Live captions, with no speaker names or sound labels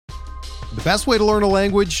The best way to learn a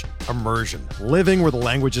language? Immersion. Living where the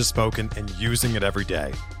language is spoken and using it every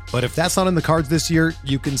day. But if that's not in the cards this year,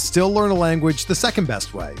 you can still learn a language the second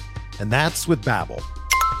best way, and that's with Babbel.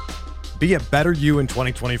 Be a better you in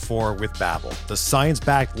 2024 with Babbel, the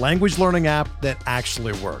science-backed language learning app that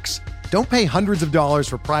actually works. Don't pay hundreds of dollars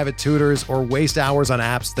for private tutors or waste hours on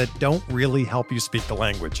apps that don't really help you speak the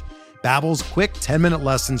language. Babbel's quick 10-minute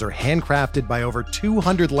lessons are handcrafted by over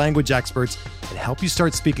 200 language experts and help you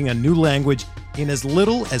start speaking a new language in as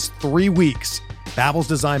little as 3 weeks. Babbel's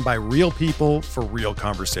designed by real people for real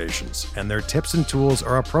conversations, and their tips and tools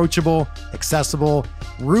are approachable, accessible,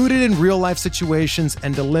 rooted in real-life situations,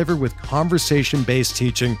 and delivered with conversation-based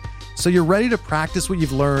teaching, so you're ready to practice what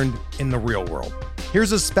you've learned in the real world.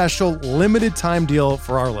 Here's a special limited-time deal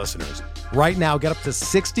for our listeners. Right now, get up to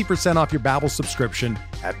 60% off your Babbel subscription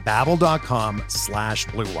at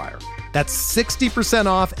babbel.com/Blue Wire. That's 60%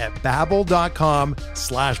 off at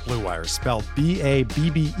babbel.com/Blue Wire, spelled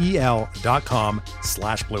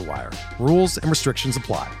BABBEL.com/Blue Wire. Rules and restrictions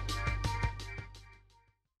apply.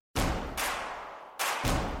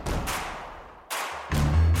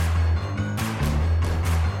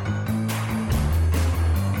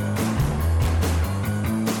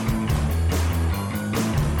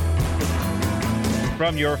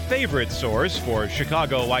 From your favorite source for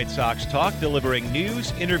Chicago White Sox talk, delivering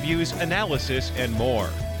news, interviews, analysis, and more.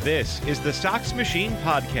 This is the Sox Machine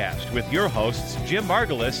Podcast with your hosts, Jim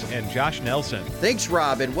Margulis and Josh Nelson. Thanks,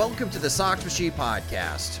 Rob, and welcome to the Sox Machine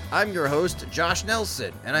Podcast. I'm your host, Josh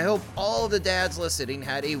Nelson, and I hope all of the dads listening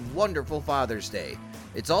had a wonderful Father's Day.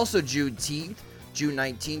 It's also Juneteenth, June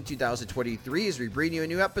 19, 2023, as we bring you a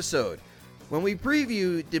new episode. When we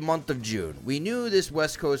previewed the month of June, we knew this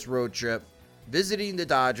West Coast road trip visiting the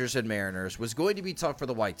Dodgers and Mariners was going to be tough for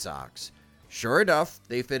the White Sox. Sure enough,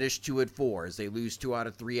 they finished 2-4 as they lose 2 out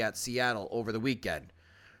of 3 at Seattle over the weekend.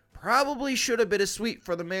 Probably should have been a sweep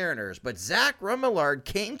for the Mariners, but Zach Remillard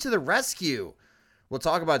came to the rescue. We'll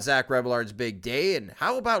talk about Zach Remillard's big day, and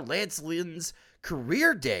how about Lance Lynn's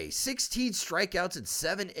career day? 16 strikeouts and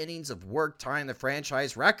 7 innings of work, tying the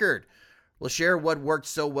franchise record. We'll share what worked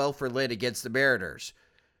so well for Lynn against the Mariners.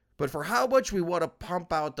 But for how much we want to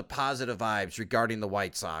pump out the positive vibes regarding the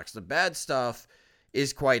White Sox, the bad stuff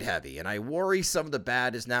is quite heavy, and I worry some of the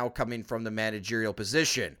bad is now coming from the managerial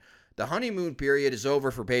position. The honeymoon period is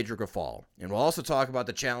over for Pedro Grifol, and we'll also talk about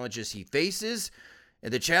the challenges he faces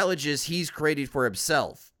and the challenges he's created for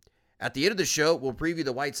himself. At the end of the show, we'll preview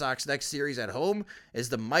the White Sox next series at home as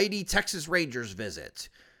the mighty Texas Rangers visit.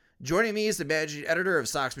 Joining me is the managing editor of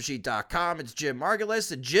SoxMachine.com. It's Jim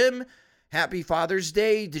Margulis. And Jim, happy Father's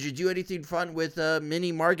Day. Did you do anything fun with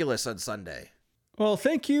Mini Margulis on Sunday? Well,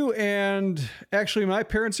 thank you. And actually, my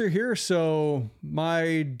parents are here, so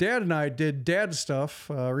my dad and I did dad stuff,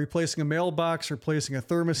 replacing a mailbox, replacing a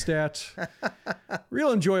thermostat.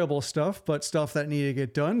 Real enjoyable stuff, but stuff that needed to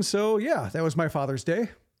get done. So, yeah, that was my Father's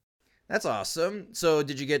Day. That's awesome. So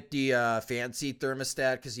did you get the fancy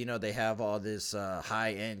thermostat? Because, you know, they have all this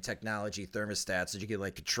high-end technology thermostats that you can,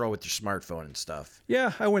 like, control with your smartphone and stuff.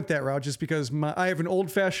 Yeah, I went that route just because I have an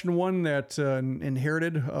old-fashioned one that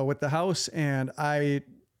inherited with the house. And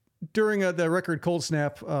during the record cold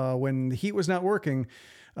snap, when the heat was not working,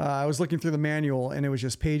 I was looking through the manual, and it was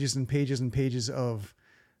just pages and pages and pages of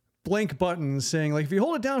blank buttons saying, like, if you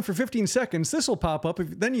hold it down for 15 seconds, this will pop up.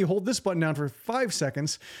 Then you hold this button down for 5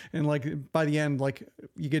 seconds. And like by the end, like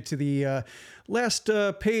you get to the last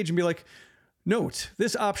page and be like, note,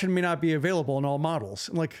 this option may not be available in all models.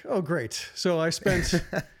 I'm like, oh, great. So I spent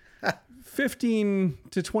 15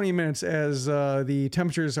 to 20 minutes as the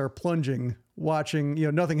temperatures are plunging, watching,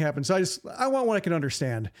 nothing happen. So I want one I can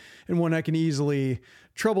understand and one I can easily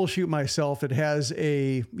troubleshoot myself. It has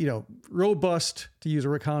a, robust, to use a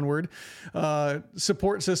Rick Hahn word,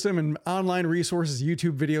 support system and online resources,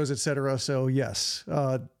 YouTube videos, etc. So yes,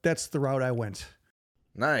 that's the route I went.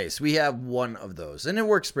 Nice. We have one of those and it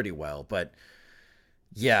works pretty well, but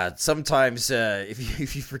yeah, sometimes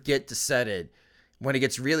if you forget to set it, when it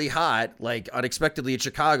gets really hot, like unexpectedly in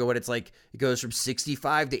Chicago, when it's like, it goes from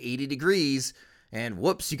 65 to 80 degrees and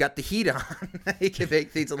whoops, you got the heat on. It can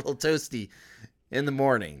make things a little toasty in the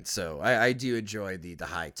morning. So I do enjoy the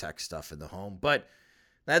high-tech stuff in the home. But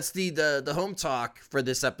that's the home talk for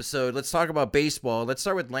this episode. Let's talk about baseball. Let's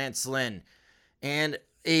start with Lance Lynn. And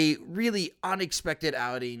a really unexpected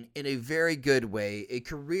outing in a very good way. A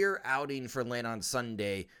career outing for Lynn on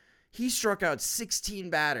Sunday. He struck out 16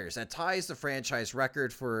 batters. That ties the franchise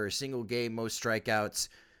record for a single game most strikeouts.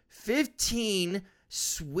 15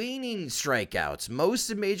 swinging strikeouts. Most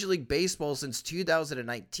in Major League Baseball since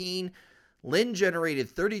 2019. Lynn generated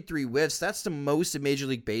 33 whiffs. That's the most in Major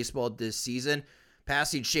League Baseball this season.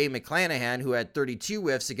 passing Shane McClanahan, who had 32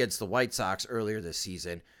 whiffs against the White Sox earlier this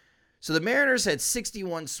season. So the Mariners had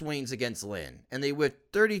 61 swings against Lynn, and they whiffed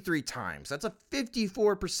 33 times. That's a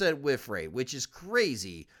 54% whiff rate, which is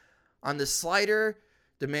crazy. On the slider,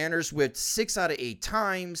 the Mariners whiffed 6 out of 8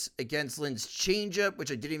 times against Lynn's changeup,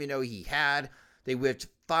 which I didn't even know he had. They whiffed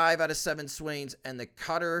 5 out of 7 swings, and the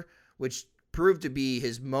cutter, which proved to be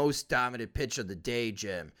his most dominant pitch of the day,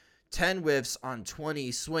 Jim. 10 whiffs on 20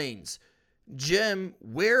 swings. Jim,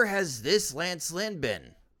 where has this Lance Lynn been?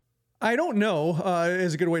 I don't know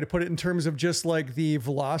is a good way to put it, in terms of just like the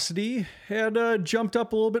velocity had jumped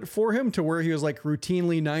up a little bit for him to where he was like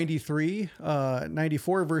routinely 93,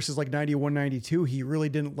 94 versus like 91, 92. He really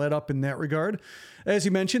didn't let up in that regard. As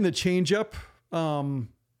you mentioned, the changeup,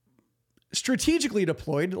 strategically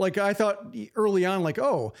deployed. Like I thought early on, like,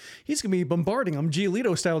 oh, he's going to be bombarding him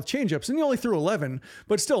Giolito style with changeups, and he only threw 11,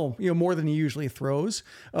 but still, more than he usually throws.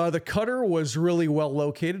 The cutter was really well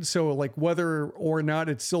located. So like whether or not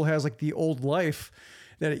it still has like the old life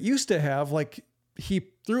that it used to have, like he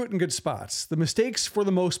threw it in good spots. The mistakes for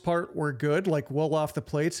the most part were good, like well off the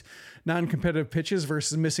plates, non-competitive pitches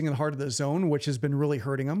versus missing in the heart of the zone, which has been really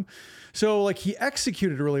hurting him. So like he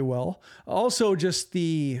executed really well. Also just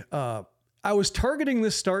I was targeting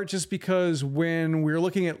this start just because when we were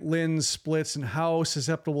looking at Lynn's splits and how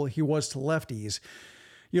susceptible he was to lefties,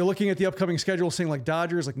 looking at the upcoming schedule, saying like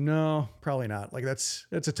Dodgers, like, no, probably not. Like that's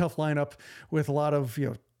a tough lineup with a lot of,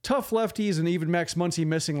 tough lefties, and even Max Muncy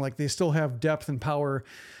missing, like they still have depth and power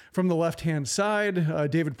from the left-hand side.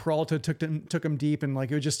 David Peralta took him deep, and like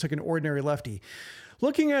it just took an ordinary lefty.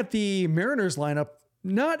 Looking at the Mariners lineup,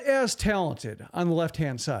 not as talented on the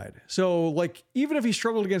left-hand side. So like, even if he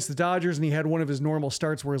struggled against the Dodgers and he had one of his normal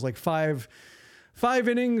starts where it's like five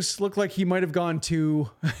innings, looked like he might've gone 2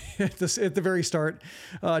 at the very start,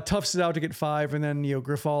 toughs it out to get 5. And then,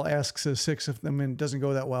 Grifol asks 6 of them and it doesn't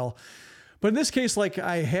go that well. But in this case, like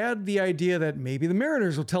I had the idea that maybe the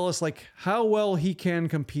Mariners will tell us like how well he can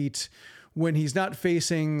compete when he's not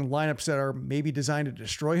facing lineups that are maybe designed to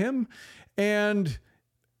destroy him. And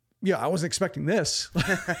yeah, I wasn't expecting this.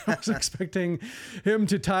 I was expecting him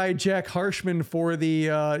to tie Jack Harshman for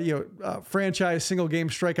the franchise single game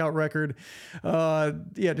strikeout record.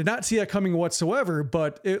 Did not see that coming whatsoever,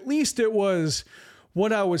 but at least it was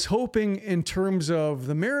what I was hoping in terms of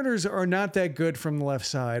the Mariners are not that good from the left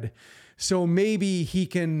side. So maybe he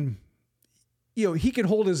can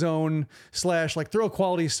hold his own / like throw a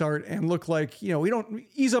quality start and look like, we don't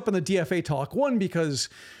ease up on the DFA talk. One, because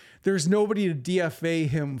there's nobody to DFA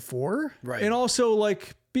him for. Right. And also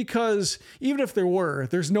like, because even if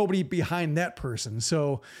there's nobody behind that person.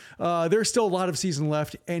 So there's still a lot of season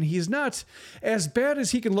left, and he's not as bad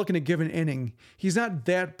as he can look in a given inning. He's not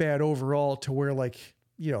that bad overall to where like,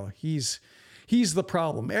 he's the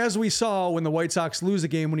problem. As we saw when the White Sox lose a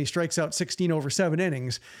game when he strikes out 16 over 7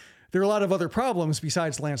 innings, there are a lot of other problems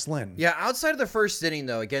besides Lance Lynn. Yeah. Outside of the first inning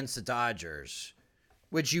though, against the Dodgers,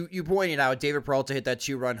 which you pointed out, David Peralta hit that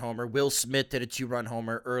 2-run homer. Will Smith hit a 2-run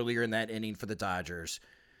homer earlier in that inning for the Dodgers.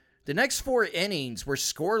 The next 4 innings were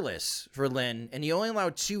scoreless for Lynn, and he only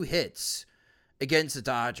allowed 2 hits against the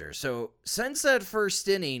Dodgers. So since that first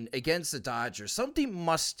inning against the Dodgers, something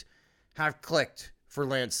must have clicked for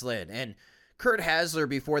Lance Lynn. And Kurt Hasler,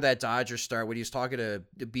 before that Dodgers start, when he was talking to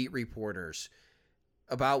the beat reporters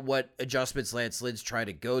about what adjustments Lance Lynn's trying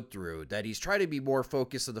to go through, that he's trying to be more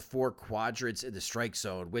focused on the 4 quadrants in the strike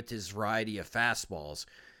zone with his variety of fastballs.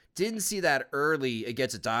 Didn't see that early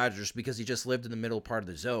against the Dodgers because he just lived in the middle part of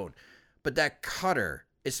the zone. But that cutter,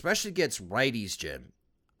 especially against righties, Jim,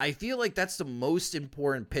 I feel like that's the most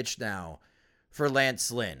important pitch now for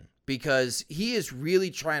Lance Lynn, because he is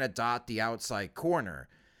really trying to dot the outside corner.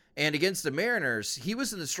 And against the Mariners, he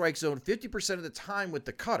was in the strike zone 50% of the time with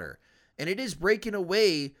the cutter. And it is breaking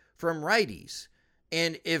away from righties.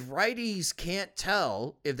 And if righties can't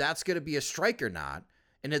tell if that's going to be a strike or not,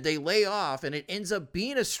 and if they lay off and it ends up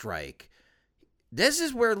being a strike, this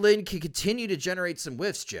is where Lynn can continue to generate some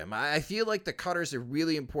whiffs, Jim. I feel like the cutter's a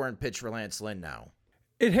really important pitch for Lance Lynn now.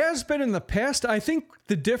 It has been in the past. I think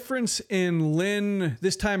the difference in Lynn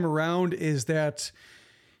this time around is that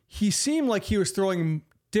he seemed like he was throwing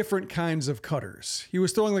different kinds of cutters. He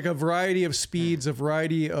was throwing like a variety of speeds, a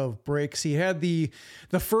variety of breaks. He had the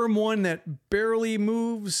firm one that barely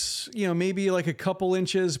moves, maybe like a couple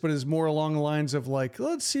inches, but is more along the lines of like,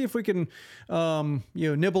 let's see if we can,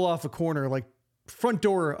 nibble off a corner, like front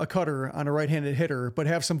door a cutter on a right-handed hitter, but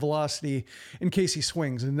have some velocity in case he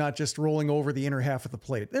swings and not just rolling over the inner half of the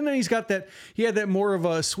plate. And then he had that more of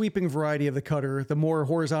a sweeping variety of the cutter, the more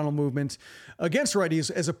horizontal movement against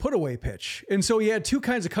righties as a put-away pitch. And so he had 2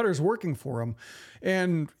 kinds of cutters working for him.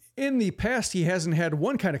 And in the past, he hasn't had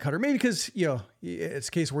one kind of cutter, maybe because, it's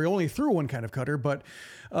a case where he only threw one kind of cutter, but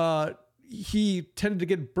he tended to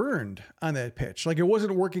get burned on that pitch. Like, it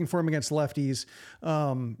wasn't working for him against lefties.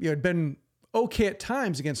 It'd been okay at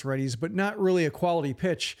times against righties, but not really a quality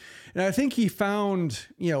pitch. And I think he found,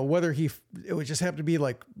 whether it would just have to be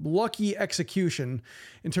like lucky execution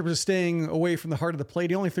in terms of staying away from the heart of the plate.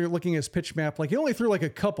 He only threw, looking at his pitch map, like he only threw like a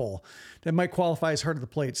couple that might qualify as heart of the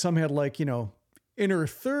plate. Some had like, inner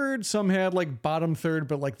third, some had like bottom third,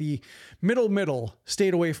 but like the middle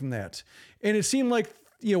stayed away from that. And it seemed like,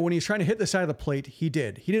 when he's trying to hit the side of the plate, he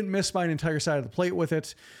didn't miss by an entire side of the plate with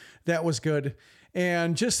it. That was good.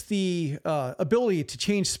 And just the ability to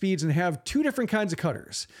change speeds and have two different kinds of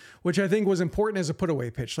cutters, which I think was important as a put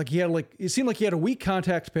away pitch. Like it seemed like he had a weak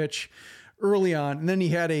contact pitch early on, and then he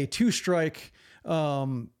had a 2-strike,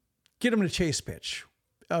 get him to chase pitch.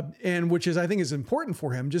 And which I think is important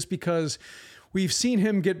for him, just because we've seen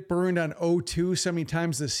him get burned on 0-2 so many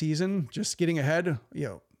times this season, just getting ahead,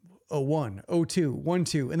 0-1, 0-2,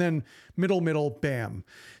 1-2, and then middle, bam.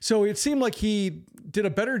 So it seemed like he did a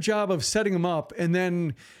better job of setting him up and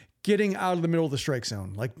then getting out of the middle of the strike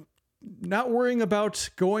zone, like not worrying about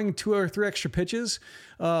going 2 or 3 extra pitches.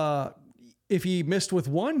 If he missed with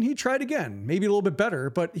one, he tried again, maybe a little bit better,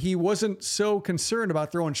 but he wasn't so concerned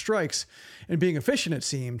about throwing strikes and being efficient, it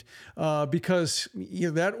seemed, because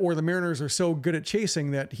that or the Mariners are so good at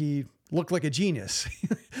chasing that he looked like a genius,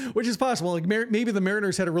 which is possible. Like maybe the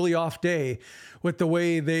Mariners had a really off day with the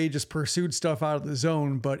way they just pursued stuff out of the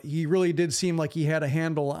zone, but he really did seem like he had a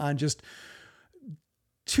handle on just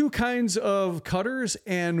two kinds of cutters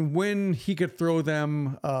and when he could throw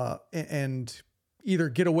them and either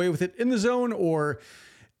get away with it in the zone or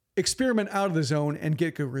experiment out of the zone and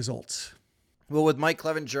get good results. Well, with Mike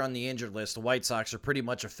Clevenger on the injured list, the White Sox are pretty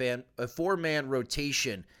much a 4-man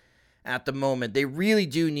rotation at the moment. They really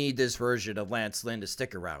do need this version of Lance Lynn to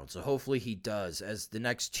stick around, so hopefully he does, as the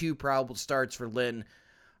next 2 probable starts for Lynn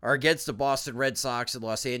are against the Boston Red Sox and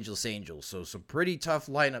Los Angeles Angels, so some pretty tough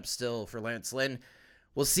lineup still for Lance Lynn.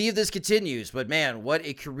 We'll see if this continues, but man, what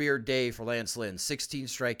a career day for Lance Lynn. 16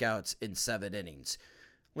 strikeouts in 7 innings.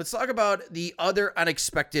 Let's talk about the other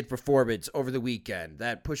unexpected performance over the weekend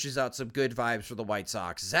that pushes out some good vibes for the White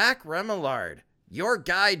Sox. Zach Remillard, your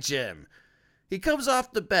guy, Jim. He comes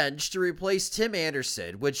off the bench to replace Tim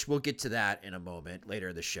Anderson, which we'll get to that in a moment later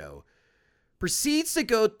in the show. Proceeds to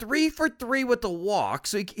go 3 for 3 with a walk,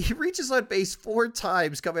 so he reaches on base 4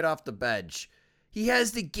 times coming off the bench. He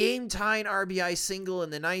has the game-tying RBI single in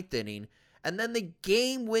the 9th inning, and then the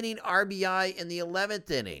game-winning RBI in the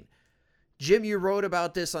 11th inning. Jim, you wrote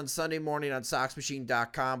about this on Sunday morning on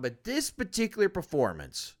SoxMachine.com, but this particular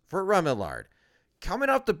performance for Remillard, coming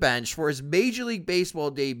off the bench for his Major League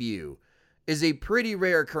Baseball debut, is a pretty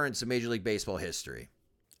rare occurrence in Major League Baseball history.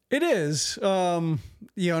 It is.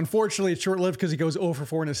 Unfortunately, it's short-lived because he goes 0 for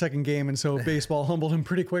 4 in his second game, and so baseball humbled him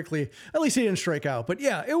pretty quickly. At least he didn't strike out. But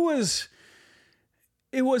yeah, it was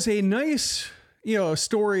a nice,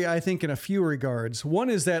 story, I think, in a few regards. One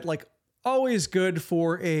is that, like, always good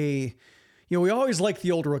for we always like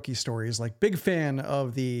the old rookie stories. Like, big fan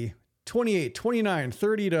of the 28, 29,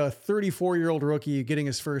 30 to 34-year-old rookie getting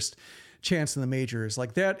his first chance in the majors.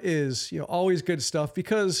 Like, that is, always good stuff,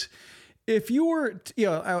 because if you were,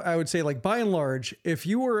 I would say, like, by and large, if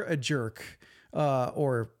you were a jerk,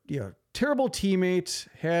 or, terrible teammate,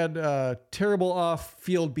 had, terrible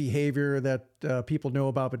off-field behavior that, people know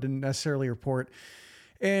about but didn't necessarily report,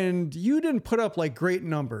 and you didn't put up like great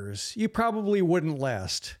numbers, you probably wouldn't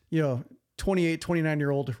last, 28,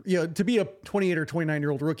 29-year-old, to be a 28 or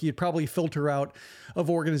 29-year-old rookie, you'd probably filter out of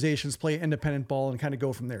organizations, play independent ball, and kind of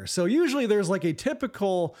go from there. So usually there's like a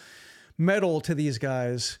typical medal to these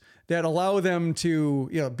guys that allow them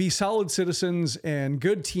to, be solid citizens and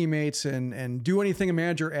good teammates and do anything a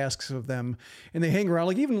manager asks of them. And they hang around.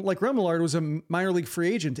 Like, even like Remillard was a minor league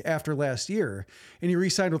free agent after last year, and he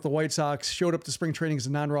re-signed with the White Sox, showed up to spring training as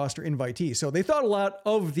a non-roster invitee. So they thought a lot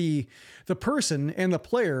of the person and the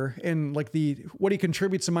player and like what he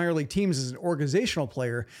contributes to minor league teams as an organizational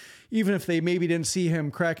player, even if they maybe didn't see him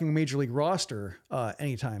cracking a major league roster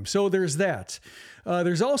anytime. So there's that.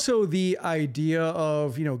 There's also the idea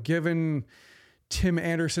of, given Tim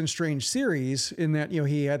Anderson's strange series in that,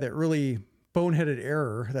 he had that really boneheaded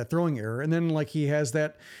error, that throwing error. And then like he has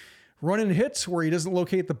that run and hits where he doesn't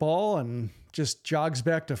locate the ball and just jogs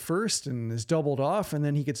back to first and is doubled off. And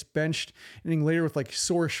then he gets benched an inning later with like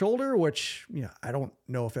sore shoulder, which, I don't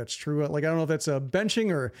know if that's true. Like, I don't know if that's a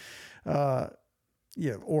benching or,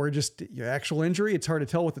 or just actual injury. It's hard to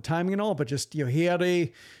tell with the timing and all, but just, he had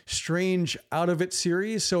a strange out of it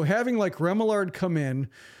series. So having like Remillard come in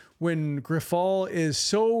when Grifol is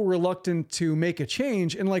so reluctant to make a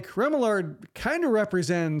change, and like Remillard kind of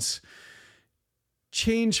represents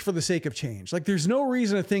change for the sake of change. Like there's no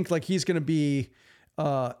reason to think like he's going to be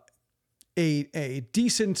a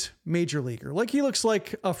decent major leaguer. Like he looks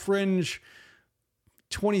like a fringe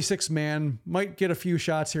 26 man, might get a few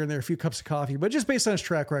shots here and there, a few cups of coffee, but just based on his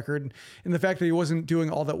track record and the fact that he wasn't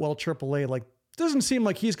doing all that well AAA, like doesn't seem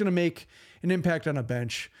like he's going to make an impact on a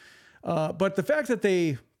bench. But the fact that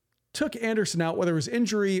they took Anderson out, whether it was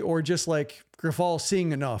injury or just like Grifol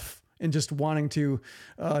seeing enough and just wanting to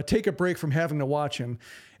take a break from having to watch him,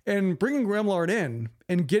 and bringing Remillard in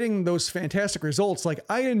and getting those fantastic results, like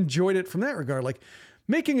I enjoyed it from that regard, like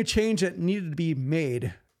making a change that needed to be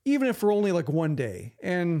made, even if for only like one day.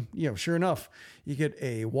 And, you know, sure enough, you get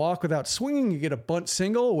a walk without swinging, you get a bunt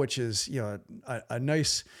single, which is, you know, a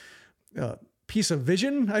nice piece of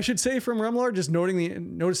vision, I should say, from Remillard, just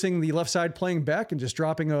noticing the left side playing back and just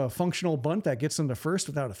dropping a functional bunt that gets them to first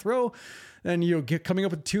without a throw. And you get coming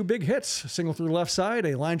up with 2 big hits, a single through left side,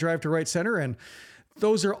 a line drive to right center. And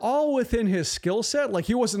those are all within his skill set. Like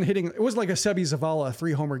he wasn't hitting, it wasn't like a Sebi Zavala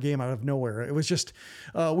 3-homer game out of nowhere. It was just,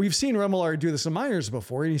 we've seen Remillard do this in minors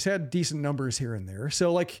before, and he's had decent numbers here and there.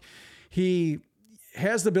 So like he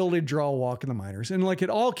has the ability to draw a walk in the minors, and like it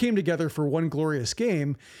all came together for one glorious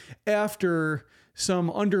game after some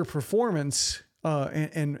underperformance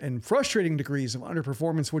and frustrating degrees of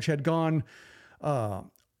underperformance, which had gone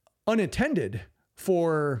unattended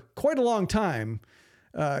for quite a long time.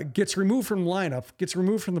 Gets removed from the lineup, gets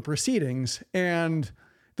removed from the proceedings, and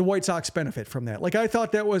the White Sox benefit from that. Like I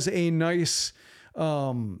thought that was a nice,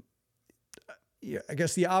 I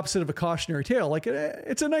guess the opposite of a cautionary tale. Like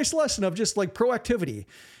it's a nice lesson of just like proactivity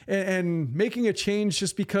and making a change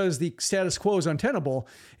just because the status quo is untenable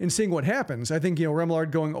and seeing what happens. I think, you know,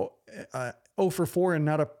 Remillard going 0 for 4 and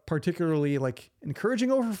not a particularly like encouraging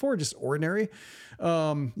 0 for 4, just ordinary,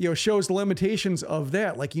 you know, shows the limitations of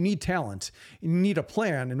that. Like you need talent, you need a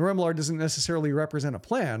plan, and Remillard doesn't necessarily represent a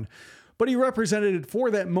plan, but he represented it for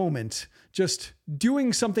that moment, just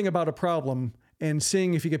doing something about a problem and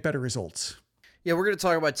seeing if you get better results. Yeah, we're going to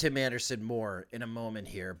talk about Tim Anderson more in a moment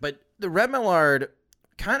here, but the Remillard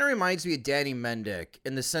kind of reminds me of Danny Mendick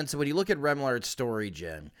in the sense of when you look at Remillard's story,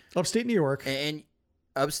 Jim. Upstate New York. And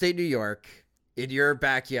upstate New York, in your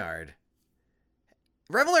backyard.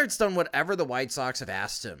 Remillard's done whatever the White Sox have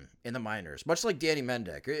asked him in the minors, much like Danny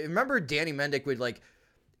Mendick. Remember Danny Mendick would like,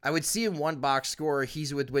 I would see him one box score,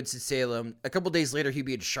 he's with Winston-Salem. A couple days later, he'd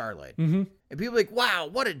be in Charlotte. Mm-hmm. And people like, wow,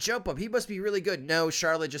 what a jump up. He must be really good. No,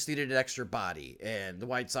 Charlotte just needed an extra body, and the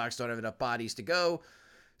White Sox don't have enough bodies to go.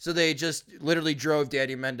 So they just literally drove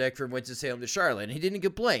Danny Mendick from Winston-Salem to Charlotte, and he didn't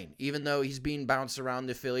complain, even though he's being bounced around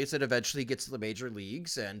the affiliates and eventually gets to the major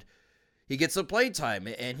leagues, and he gets some play time,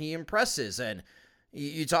 and he impresses. And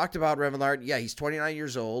you talked about Remillard. Yeah, he's 29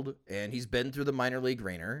 years old, and he's been through the minor league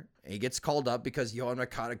ringer. He gets called up because Yohan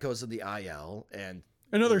Moncada goes to the IL, and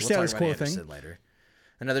another status quo thing. Later.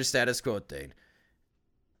 Another status quo thing.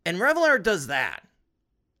 And Remillard does that,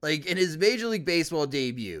 like in his Major League Baseball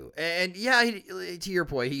debut. And yeah, to your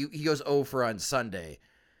point, he goes 0 for on Sunday.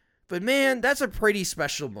 But man, that's a pretty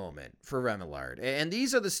special moment for Remillard. And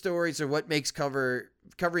these are the stories of what makes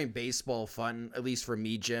covering baseball fun, at least for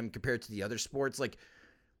me, Jim, compared to the other sports. Like,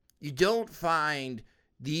 you don't find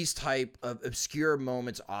these type of obscure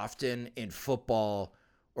moments often in football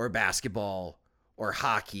or basketball or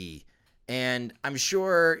hockey. And I'm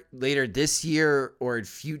sure later this year or in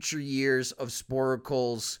future years of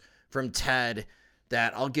sporticles from Ted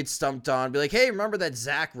that I'll get stumped on, be like, hey, remember that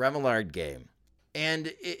Zach Remillard game?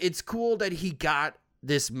 And it's cool that he got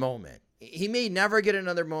this moment. He may never get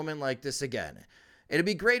another moment like this again. It'd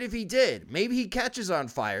be great if he did. Maybe he catches on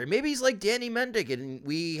fire. Maybe he's like Danny Mendick and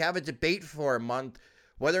we have a debate for a month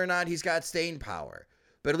whether or not he's got staying power.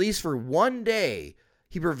 But at least for one day,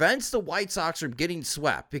 he prevents the White Sox from getting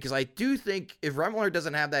swept. Because I do think if Remillard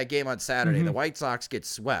doesn't have that game on Saturday, the White Sox get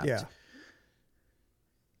swept. Yeah.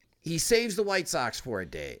 He saves the White Sox for a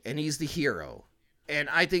day, and he's the hero. And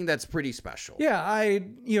I think that's pretty special. Yeah,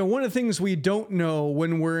 one of the things we don't know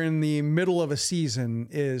when we're in the middle of a season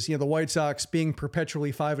is, the White Sox being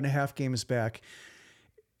perpetually 5.5 games back.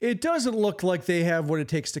 It doesn't look like they have what it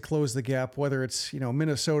takes to close the gap, whether it's,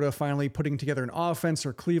 Minnesota finally putting together an offense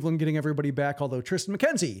or Cleveland getting everybody back, although Tristan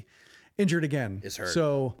McKenzie injured again. Is hurt.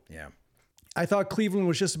 So yeah, I thought Cleveland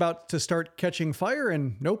was just about to start catching fire,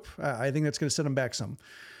 and nope, I think that's going to set them back some.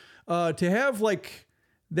 To have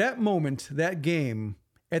that moment, that game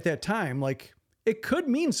at that time, it could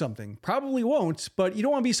mean something. Probably won't, but you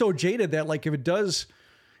don't want to be so jaded that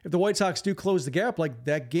if the White Sox do close the gap,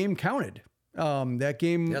 that game counted. That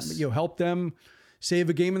game, yes, helped them save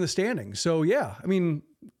a game in the standings. So yeah, I mean,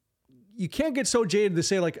 you can't get so jaded to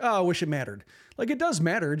say like, oh, I wish it mattered. Like it does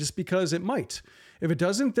matter just because it might. If it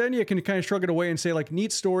doesn't, then you can kind of shrug it away and say like,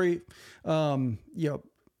 neat story. And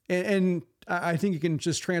I think you can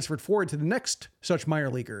just transfer it forward to the next such minor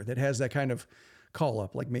leaguer that has that kind of call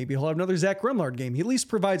up. Like maybe he'll have another Zach Greinlard game. He at least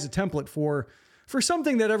provides a template for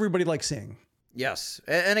something that everybody likes seeing. Yes.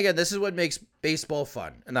 And again, this is what makes baseball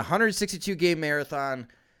fun. In the 162 game marathon,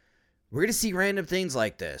 we're going to see random things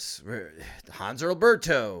like this. Hanser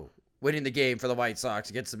Alberto winning the game for the White Sox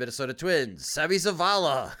against the Minnesota Twins. Seby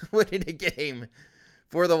Zavala winning a game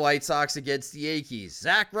for the White Sox against the Yankees.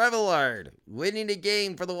 Zach Greinlard winning a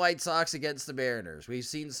game for the White Sox against the Mariners. We've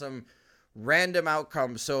seen some random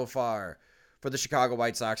outcomes so far for the Chicago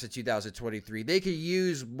White Sox in 2023. They could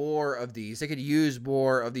use more of these. They could use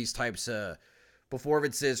more of these types of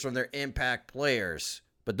performances from their impact players.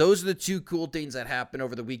 But those are the two cool things that happened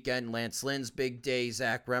over the weekend. Lance Lynn's big day,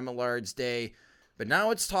 Zach Greinlard's day. But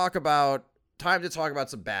now it's time to talk about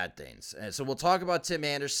some bad things. And so we'll talk about Tim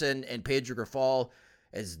Anderson and Pedro Grifol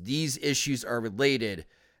as these issues are related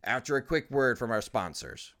after a quick word from our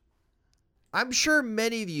sponsors. I'm sure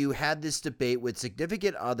many of you had this debate with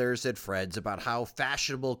significant others and friends about how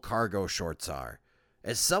fashionable cargo shorts are.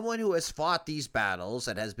 As someone who has fought these battles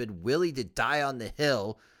and has been willing to die on the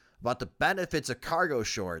hill about the benefits of cargo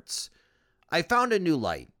shorts, I found a new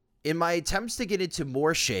light. In my attempts to get into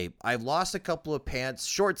more shape, I've lost a couple of pants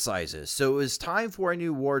short sizes, so it was time for a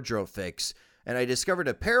new wardrobe fix, and I discovered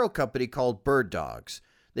an apparel company called Bird Dogs.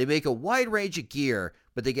 They make a wide range of gear,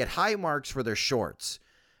 but they get high marks for their shorts.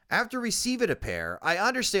 After receiving a pair, I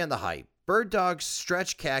understand the hype. Bird Dogs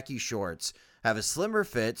stretch khaki shorts have a slimmer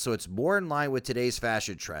fit, so it's more in line with today's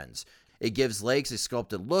fashion trends. It gives legs a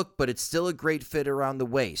sculpted look, but it's still a great fit around the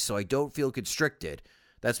waist, so I don't feel constricted.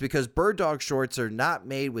 That's because Bird Dog shorts are not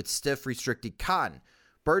made with stiff, restricted cotton.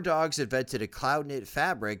 Bird Dogs invented a cloud knit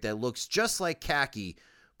fabric that looks just like khaki,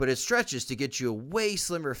 but it stretches to get you a way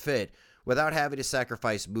slimmer fit without having to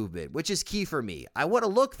sacrifice movement, which is key for me. I want to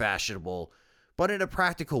look fashionable, but in a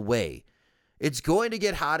practical way. It's going to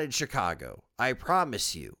get hot in Chicago, I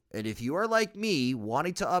promise you. And if you are like me,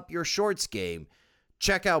 wanting to up your shorts game,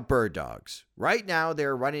 check out Bird Dogs. Right now,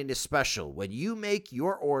 they're running a special. When you make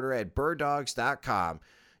your order at birddogs.com,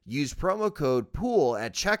 use promo code POOL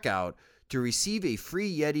at checkout to receive a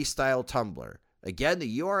free Yeti-style tumbler. Again,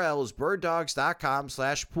 the URL is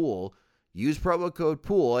birddogs.com/pool. Use promo code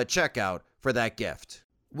POOL at checkout for that gift.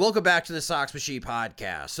 Welcome back to the Sox Machine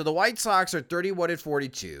Podcast. So the White Sox are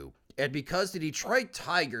 31-42, and because the Detroit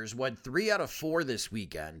Tigers won 3 out of 4 this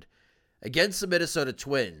weekend against the Minnesota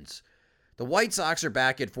Twins, the White Sox are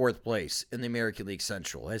back in 4th place in the American League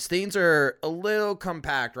Central, as things are a little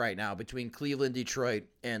compact right now between Cleveland, Detroit,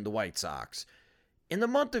 and the White Sox. In the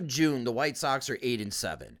month of June, the White Sox are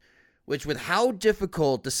 8-7, which, with how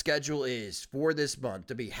difficult the schedule is for this month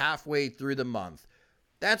to be halfway through the month,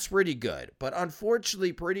 that's pretty good. But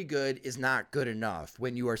unfortunately, pretty good is not good enough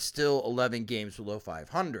when you are still 11 games below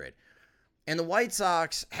 500. And the White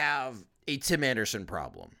Sox have a Tim Anderson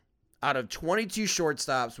problem. Out of 22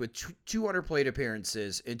 shortstops with 200 plate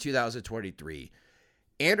appearances in 2023,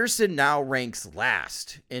 Anderson now ranks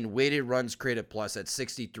last in weighted runs created plus at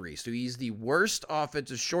 63. So he's the worst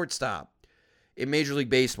offensive shortstop in Major League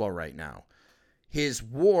Baseball right now. His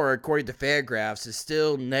WAR, according to Fangraphs, is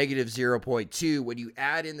still negative 0.2. When you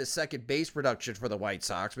add in the second base production for the White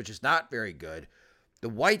Sox, which is not very good, the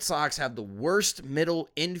White Sox have the worst middle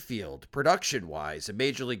infield production-wise in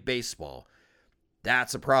Major League Baseball.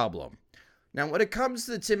 That's a problem. Now, when it comes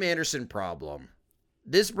to the Tim Anderson problem,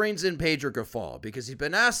 this brings in Pedro Grifol because he's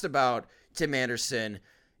been asked about Tim Anderson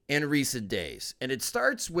in recent days. And it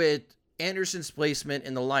starts with Anderson's placement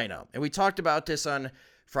in the lineup. And we talked about this on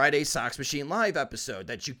Friday's Sox Machine Live episode,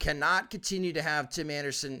 that you cannot continue to have Tim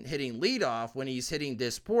Anderson hitting leadoff when he's hitting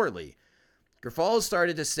this poorly. Grifol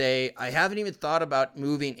started to say, I haven't even thought about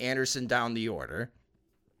moving Anderson down the order.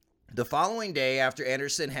 The following day, after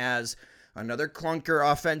Anderson has another clunker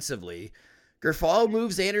offensively, Grifol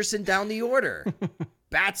moves Anderson down the order.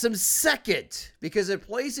 Bats him second because it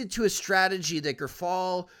plays into a strategy that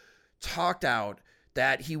Grifol talked out,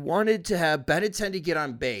 that he wanted to have Benintendi get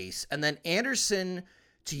on base and then Anderson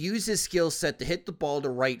to use his skill set to hit the ball to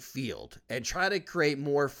right field and try to create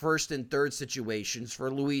more first and third situations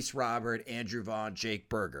for Luis Robert, Andrew Vaughn, Jake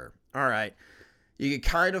Berger. All right, you can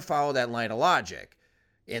kind of follow that line of logic.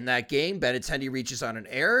 In that game, Benintendi reaches on an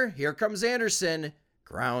error. Here comes Anderson,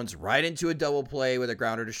 grounds right into a double play with a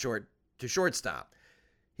grounder to shortstop.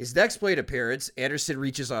 His next plate appearance, Anderson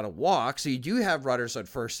reaches on a walk, so you do have runners on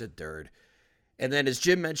first and third. And then, as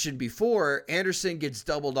Jim mentioned before, Anderson gets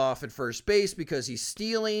doubled off at first base because he's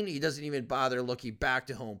stealing. He doesn't even bother looking back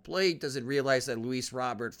to home plate, doesn't realize that Luis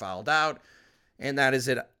Robert fouled out, and that is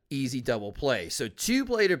an easy double play. So 2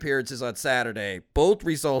 plate appearances on Saturday, both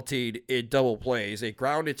resulting in double plays, a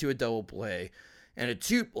grounded to a double play, and a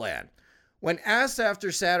 2-plan. When asked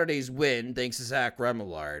after Saturday's win, thanks to Zach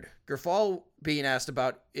Remillard, Grifol being asked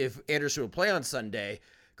about if Anderson would play on Sunday,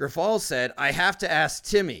 Grifol said, "I have to ask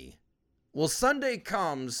Timmy." Well, Sunday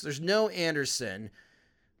comes, there's no Anderson,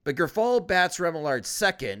 but Grifol bats Remillard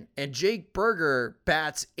second, and Jake Berger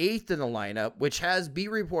bats 8th in the lineup, which has beat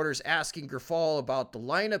reporters asking Grifol about the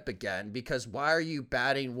lineup again, because why are you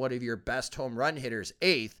batting one of your best home run hitters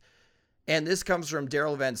 8th? And this comes from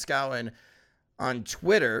Daryl Van Schouwen on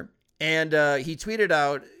Twitter, and he tweeted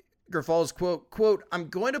out Grifol's quote, "I'm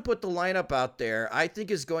going to put the lineup out there I think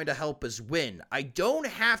is going to help us win. I don't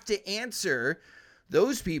have to answer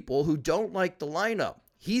those people who don't like the lineup.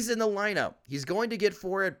 He's in the lineup. He's going to get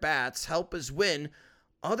 4 at-bats, help us win.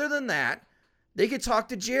 Other than that, they could talk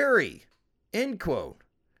to Jerry." End quote.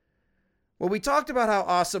 Well, we talked about how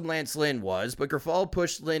awesome Lance Lynn was, but Grifol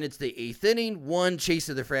pushed Lynn into the 8th inning, 1,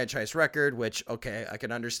 chasing the franchise record, which, okay, I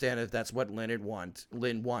can understand if that's what Lynn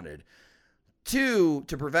wanted. 2,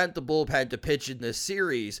 to prevent the bullpen to pitch in this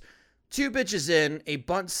series. 2 pitches in, a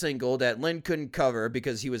bunt single that Lynn couldn't cover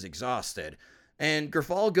because he was exhausted. And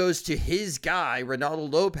Grifol goes to his guy,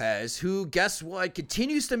 Ronaldo Lopez, who, guess what,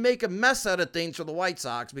 continues to make a mess out of things for the White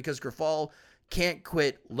Sox because Grifol can't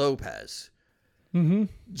quit Lopez. Mm-hmm.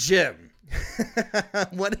 Jim,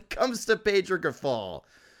 when it comes to Pedro Grifol,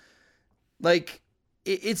 like,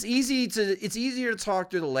 it's easier to talk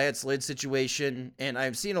through the Lance Lynn situation, and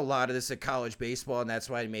I've seen a lot of this at college baseball, and that's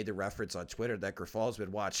why I made the reference on Twitter that Grifol's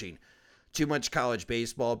been watching too much college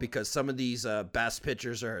baseball because some of these best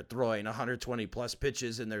pitchers are throwing 120 plus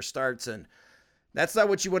pitches in their starts, and that's not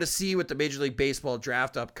what you want to see with the Major League Baseball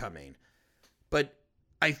draft upcoming. But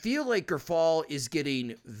I feel like Grifol is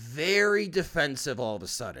getting very defensive all of a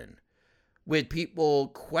sudden with people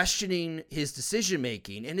questioning his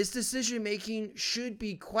decision-making, and his decision-making should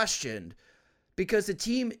be questioned because the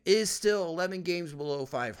team is still 11 games below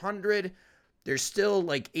 500. They're still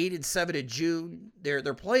like 8-7 in June.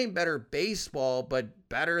 They're playing better baseball, but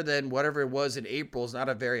better than whatever it was in April is not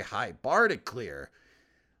a very high bar to clear.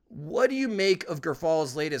 What do you make of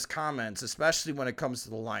Grifol's latest comments, especially when it comes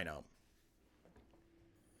to the lineup?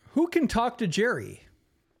 Who can talk to Jerry?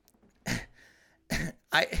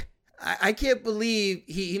 I can't believe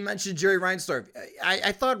he mentioned Jerry Reinsdorf.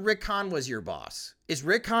 I thought Rick Hahn was your boss. Is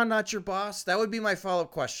Rick Hahn not your boss? That would be my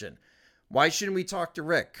follow-up question. Why shouldn't we talk to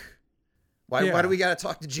Rick? Why do we got to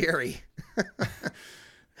talk to Jerry?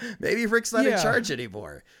 Maybe Rick's not in charge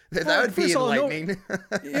anymore. That would be enlightening.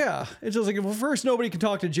 Yeah. It's just like, well, first, nobody can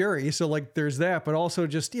talk to Jerry. So, like, there's that. But also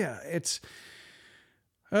just, it's...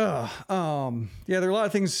 there are a lot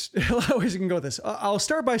of things, a lot of ways you can go with this. I'll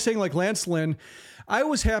start by saying, like, Lance Lynn, I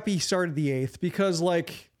was happy he started the 8th because,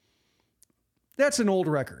 like, that's an old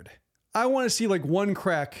record. I want to see, like, one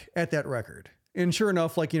crack at that record. And sure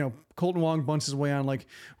enough, like, Colton Wong bunts his way on, like,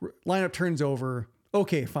 lineup turns over.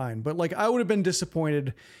 Okay, fine. But, like, I would have been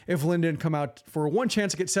disappointed if Lynn didn't come out for one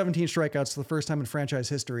chance to get 17 strikeouts for the first time in franchise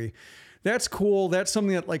history. That's cool. That's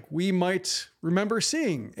something that, like, we might remember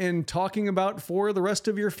seeing and talking about for the rest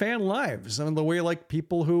of your fan lives. I mean, the way, like,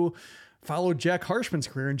 people who followed Jack Harshman's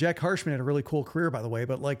career, and Jack Harshman had a really cool career, by the way,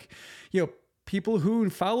 but, like, people who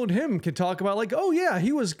followed him can talk about, like, oh yeah,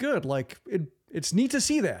 he was good. Like, it's neat to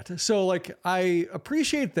see that. So, like, I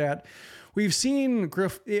appreciate that. We've seen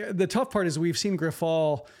the tough part is we've seen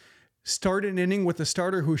Grifol start an inning with a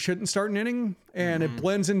starter who shouldn't start an inning, and it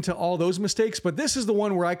blends into all those mistakes. But this is the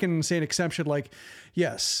one where I can say an exception, like,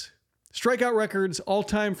 yes, strikeout records,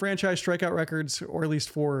 all-time franchise strikeout records, or at least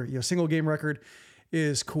for single game record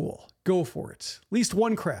is cool. Go for it. At least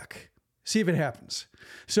one crack. See if it happens.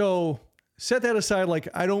 So set that aside. Like,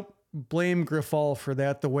 I don't blame Grifol for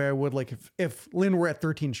that the way I would, like, if Lynn were at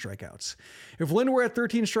 13 strikeouts. If Lynn were at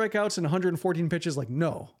 13 strikeouts and 114 pitches, like,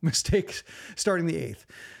 no, mistake starting the 8th.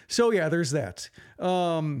 So yeah, there's that.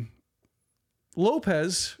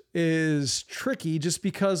 Lopez is tricky just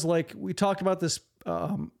because, like, we talked about this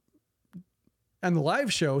on the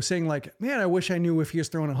live show saying, like, man, I wish I knew if he was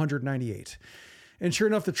throwing 198. And sure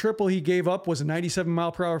enough, the triple he gave up was a 97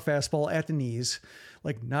 mile per hour fastball at the knees.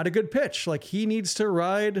 Like, not a good pitch. Like, he needs to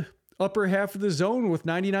ride upper half of the zone with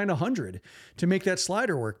 99-100 to make that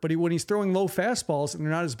slider work. But when he's throwing low fastballs and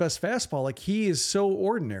they're not his best fastball, like, he is so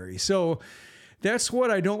ordinary. So that's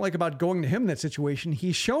what I don't like about going to him in that situation.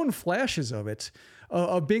 He's shown flashes of it,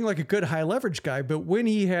 of being like a good high leverage guy. But when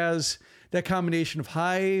he has that combination of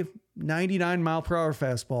high 99 mile per hour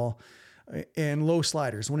fastball and low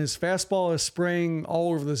sliders, when his fastball is spraying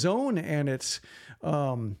all over the zone and it's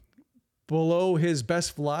below his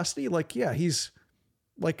best velocity, like, yeah, he's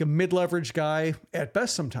like a mid-leverage guy at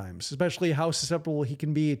best sometimes, especially how susceptible he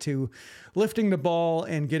can be to lifting the ball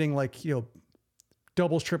and getting like, you know,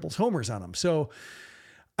 doubles, triples, homers on him. So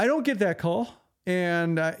I don't get that call.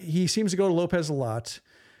 And he seems to go to Lopez a lot.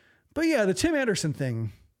 But yeah, the Tim Anderson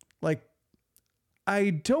thing, like,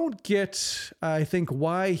 I don't get, I think,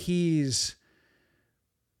 why he's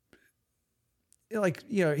like,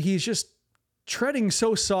 you know, he's just treading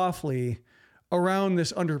so softly around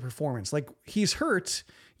this underperformance. Like, he's hurt.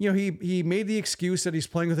 You know, he made the excuse that he's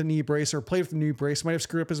playing with a knee brace or played with a knee brace, might have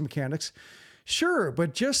screwed up his mechanics. Sure,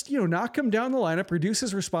 but just, you know, knock him down the lineup, reduce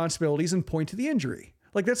his responsibilities, and point to the injury.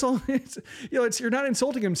 Like, that's all. It's, you know, you're not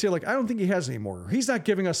insulting him and say, like, I don't think he has any more. He's not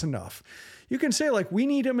giving us enough. You can say, like, we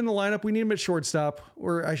need him in the lineup. We need him at shortstop,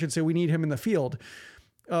 or I should say we need him in the field.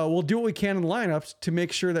 We'll do what we can in the lineups to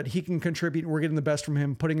make sure that he can contribute and we're getting the best from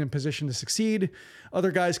him, putting him in position to succeed.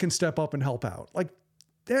 Other guys can step up and help out. Like,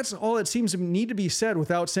 that's all that seems to need to be said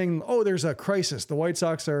without saying, oh, there's a crisis. The White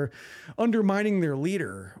Sox are undermining their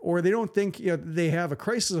leader, or they don't think, you know, they have a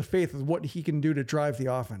crisis of faith with what he can do to drive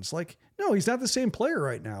the offense. Like, no, he's not the same player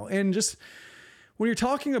right now. And just when you're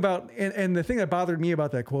talking about, and the thing that bothered me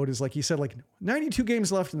about that quote is, like, he said, like, 92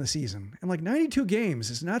 games left in the season. And like 92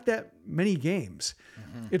 games is not that many games.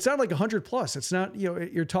 Mm-hmm. It's not like 100 plus. It's not, you know,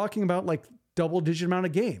 you're talking about like double digit amount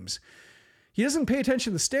of games. He doesn't pay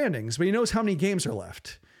attention to the standings, but he knows how many games are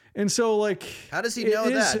left. And so, like, how does he know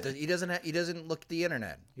that? He doesn't look at the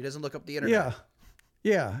internet. He doesn't look up the internet.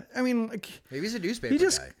 Yeah. I mean, like, maybe he's a newspaper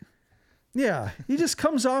guy. Yeah. He just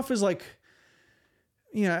comes off as like,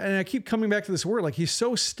 yeah. And I keep coming back to this word, like, he's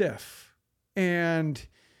so stiff and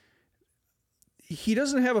he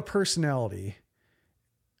doesn't have a personality.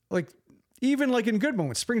 Like, even like in good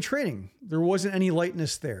moments, spring training, there wasn't any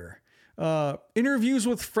lightness there. Interviews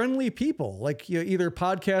with friendly people, like, you know, either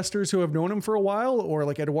podcasters who have known him for a while or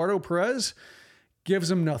like Eduardo Perez,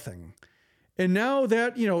 gives him nothing. And now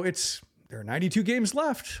that, you know, there are 92 games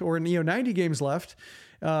left, or, you know, 90 games left,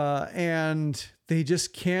 and they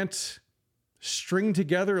just can't string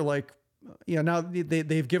together, like, you know, now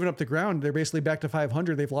they've given up the ground. They're basically back to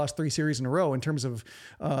 500. They've lost 3 series in a row in terms of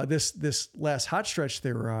this last hot stretch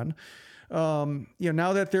they were on. You know,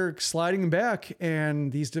 now that they're sliding back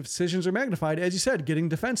and these decisions are magnified, as you said, getting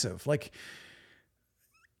defensive, like,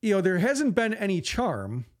 you know, there hasn't been any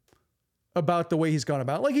charm about the way he's gone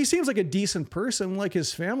about. Like, he seems like a decent person. Like,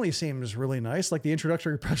 his family seems really nice. Like, the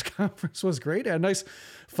introductory press conference was great. Had a nice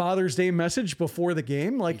Father's Day message before the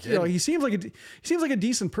game. Like, you know, he seems like a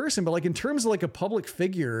decent person, but like, in terms of like a public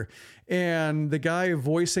figure and the guy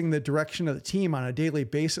voicing the direction of the team on a daily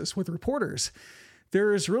basis with reporters,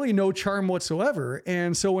 there is really no charm whatsoever.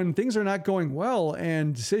 And so when things are not going well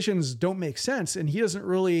and decisions don't make sense, and he doesn't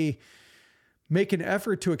really make an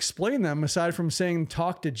effort to explain them aside from saying,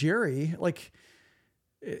 talk to Jerry, like,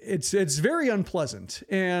 it's very unpleasant.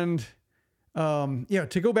 And, you know,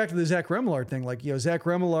 to go back to the Zach Remillard thing, like, you know, Zach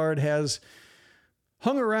Remillard has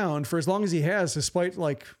hung around for as long as he has, despite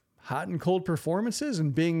like hot and cold performances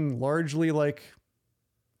and being largely like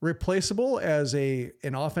replaceable as an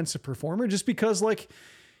offensive performer, just because, like,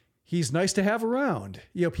 he's nice to have around.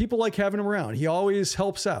 You know, people like having him around. He always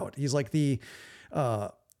helps out. He's like the,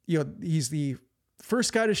 you know, he's the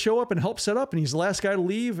first guy to show up and help set up, and he's the last guy to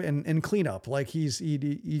leave and clean up. Like,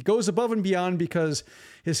 he goes above and beyond because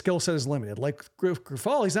his skill set is limited. Like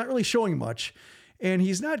Grifol, he's not really showing much, and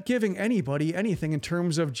he's not giving anybody anything in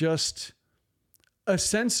terms of just a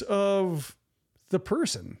sense of the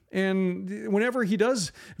person. And whenever he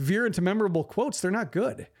does veer into memorable quotes, they're not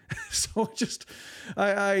good. So just,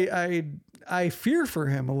 I fear for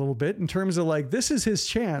him a little bit in terms of, like, this is his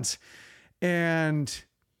chance. And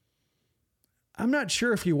I'm not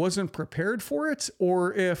sure if he wasn't prepared for it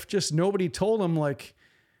or if just nobody told him, like,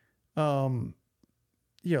 you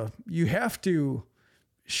know, you have to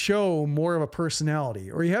show more of a personality,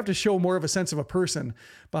 or you have to show more of a sense of a person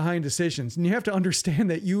behind decisions. And you have to understand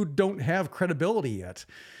that you don't have credibility yet.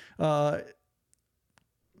 You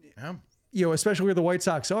know, especially where the White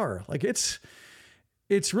Sox are. Like, it's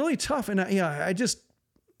really tough. And I just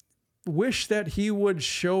wish that he would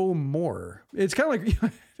show more. It's kind of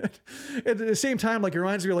like, at the same time, like, it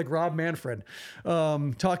reminds me of like Rob Manfred,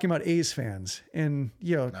 talking about A's fans and,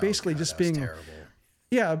 you know, basically just being terrible.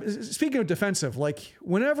 Yeah. Speaking of defensive, like,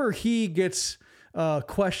 whenever he gets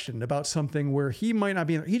question about something where he might not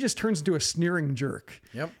be, he just turns into a sneering jerk.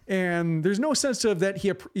 Yep. And there's no sense of that.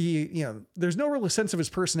 There's no real sense of his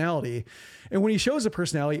personality. And when he shows a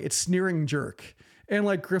personality, it's sneering jerk. And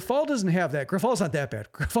like Grifol doesn't have that. Grifol's not that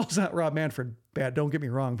bad. Grifol's not Rob Manfred bad. Don't get me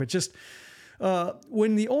wrong. But just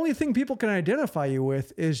when the only thing people can identify you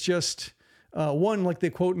with is just one, like the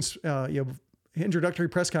quote in introductory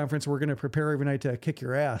press conference, we're going to prepare every night to kick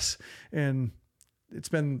your ass. And it's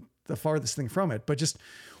been the farthest thing from it. But just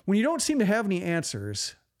when you don't seem to have any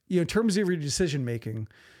answers, in terms of your decision making,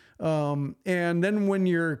 and then when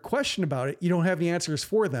you're questioned about it, you don't have any answers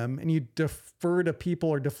for them, and you defer to people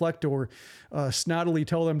or deflect or snottily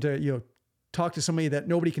tell them to talk to somebody that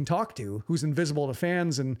nobody can talk to, who's invisible to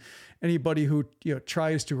fans and anybody who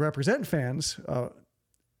tries to represent fans,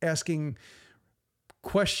 asking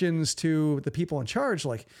questions to the people in charge.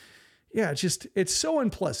 Like, yeah, it's so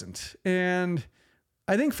unpleasant. And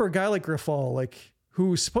I think for a guy like Grifol, like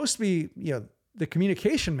who's supposed to be, the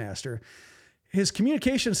communication master, his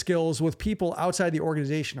communication skills with people outside the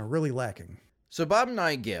organization are really lacking. So Bob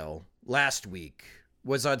Nightingale last week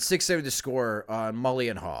was on 670 The Score on Mully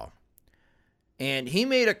and Haw. And he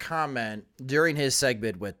made a comment during his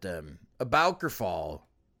segment with them about Grifol,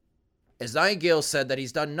 as Nightingale said that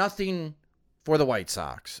he's done nothing for the White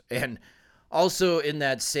Sox. And also in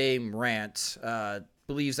that same rant,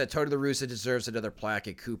 believes that Tony La Russa deserves another plaque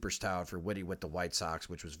at Cooperstown for winning with the White Sox,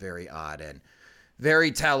 which was very odd and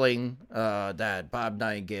very telling that Bob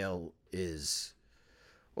Nightingale loves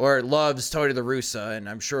Tony La Russa, and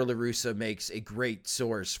I'm sure La Russa makes a great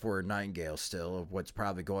source for Nightingale still of what's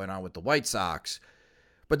probably going on with the White Sox.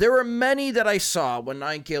 But there were many that I saw when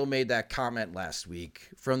Nightingale made that comment last week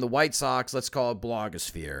from the White Sox, let's call it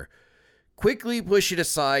blogosphere, quickly pushing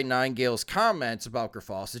aside Nightingale's comments about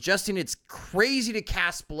Grifol, suggesting it's crazy to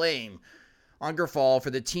cast blame on Grifol for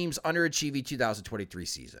the team's underachieving 2023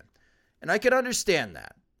 season. And I could understand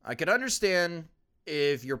that. I could understand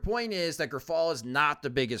if your point is that Grifol is not the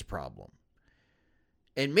biggest problem.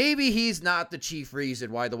 And maybe he's not the chief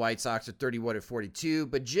reason why the White Sox are 31-42,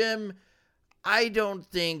 but Jim, I don't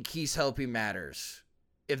think he's helping matters,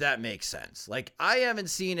 if that makes sense. Like, I haven't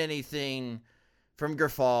seen anything from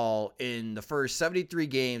Grifol in the first 73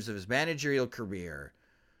 games of his managerial career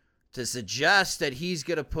to suggest that he's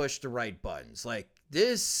going to push the right buttons. Like,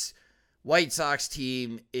 this White Sox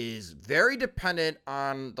team is very dependent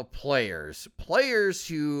on the players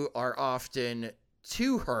who are often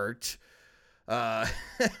too hurt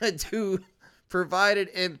to provide an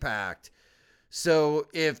impact. So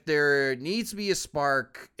if there needs to be a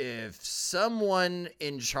spark, if someone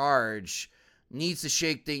in charge needs to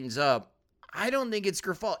shake things up, I don't think it's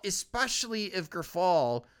Grifol, especially if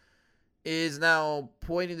Grifol is now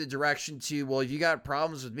pointing the direction to, well, if you got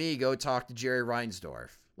problems with me, go talk to Jerry Reinsdorf.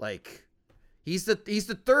 Like, he's the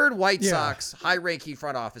third White Sox high-ranking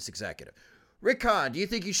front office executive. Rick Hahn, do you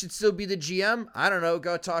think you should still be the GM? I don't know.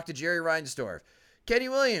 Go talk to Jerry Reinsdorf. Kenny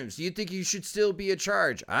Williams, do you think you should still be in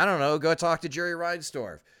charge? I don't know. Go talk to Jerry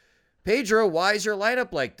Reinsdorf. Pedro, why is your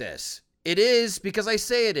lineup like this? It is because I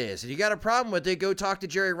say it is. If you got a problem with it, go talk to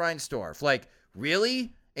Jerry Reinsdorf. Like,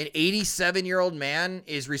 really? An 87-year-old man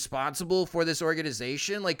is responsible for this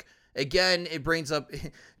organization? Like, again, it brings up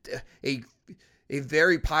a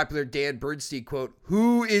very popular Dan Bernstein quote,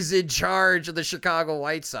 who is in charge of the Chicago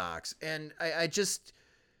White Sox? And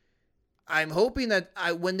I'm hoping that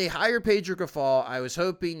when they hire Pedro Grifol, I was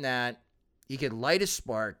hoping that he could light a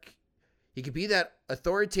spark. He could be that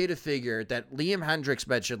authoritative figure that Liam Hendricks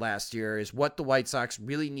mentioned last year is what the White Sox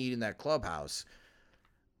really need in that clubhouse.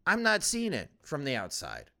 I'm not seeing it from the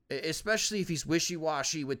outside, especially if he's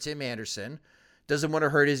wishy-washy with Tim Anderson, doesn't want to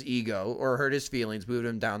hurt his ego or hurt his feelings, moving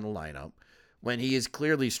him down the lineup when he is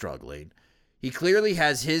clearly struggling. He clearly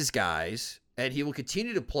has his guys, and he will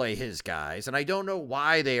continue to play his guys, and I don't know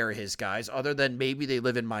why they are his guys other than maybe they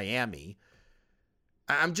live in Miami.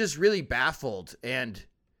 I'm just really baffled, and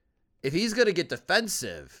if he's going to get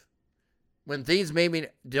defensive when things maybe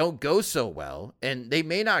don't go so well, and they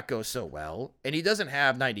may not go so well, and he doesn't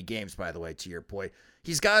have 90 games, by the way, to your point,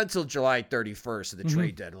 he's got until July 31st of the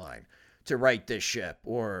trade deadline to right this ship,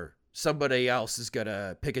 or somebody else is going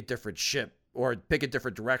to pick a different ship or pick a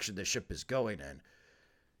different direction the ship is going in.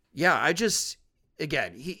 Yeah,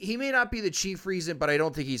 again, he may not be the chief reason, but I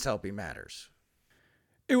don't think he's helping matters.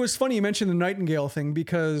 It was funny you mentioned the Nightingale thing,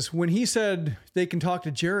 because when he said they can talk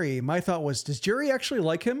to Jerry, my thought was, does Jerry actually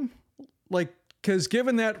like him? Like, because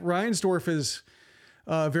given that Reinsdorf is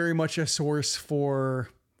very much a source for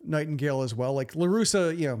Nightingale as well, like La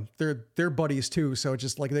Russa, they're buddies too. So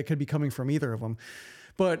just like they could be coming from either of them.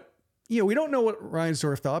 But, we don't know what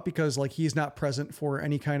Reinsdorf thought because like he's not present for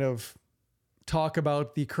any kind of talk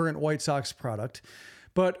about the current White Sox product.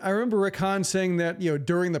 But I remember Rick Hahn saying that,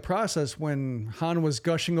 during the process when Hahn was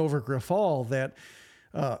gushing over Grifol, that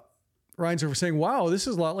Reinsdorf was saying, wow, this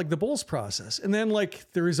is a lot like the Bulls process. And then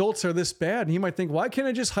like the results are this bad. And he might think, why can't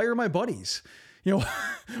I just hire my buddies?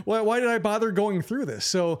 Why did I bother going through this?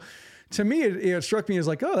 So to me, it struck me as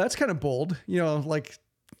like, oh, that's kind of bold.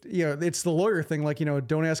 It's the lawyer thing. Like,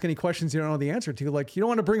 don't ask any questions you don't know the answer to. Like, you don't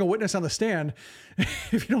want to bring a witness on the stand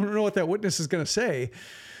if you don't know what that witness is going to say.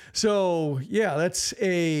 So yeah, that's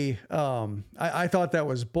I thought that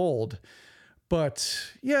was bold,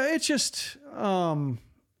 but yeah, it's just,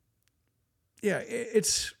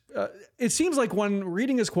 it seems like when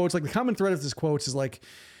reading his quotes, like the common thread of his quotes is like,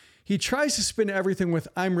 he tries to spin everything with,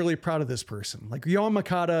 I'm really proud of this person. Like Yoan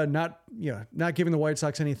Moncada, not giving the White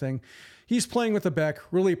Sox anything. He's playing with the back,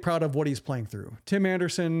 really proud of what he's playing through. Tim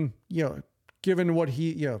Anderson, given what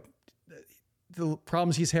the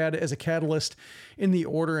problems he's had as a catalyst in the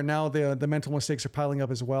order, and now the mental mistakes are piling up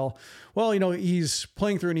as well. Well, he's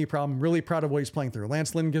playing through a knee problem, really proud of what he's playing through.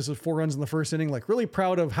 Lance Lynn gives us 4 runs in the first inning, like really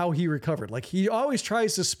proud of how he recovered. Like he always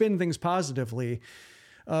tries to spin things positively,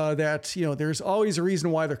 that, there's always a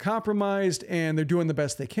reason why they're compromised and they're doing the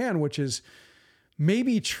best they can, which is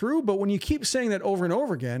maybe true. But when you keep saying that over and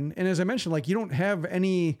over again, and as I mentioned, like you don't have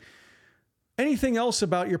anything else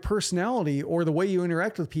about your personality or the way you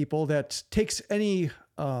interact with people that takes any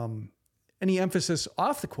emphasis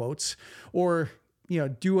off the quotes, or,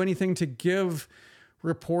 do anything to give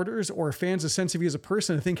reporters or fans a sense of you as a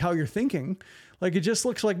person to think how you're thinking. Like, it just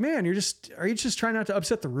looks like, man, are you just trying not to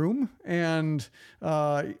upset the room? And,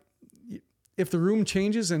 if the room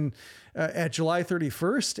changes and at July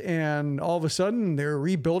 31st and all of a sudden they're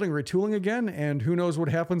rebuilding, retooling again, and who knows what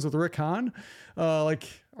happens with Rick Hahn, are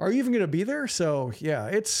you even going to be there? So yeah,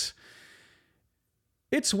 it's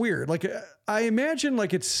weird. Like I imagine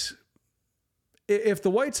like if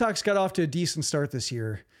the White Sox got off to a decent start this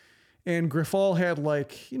year and Grifol had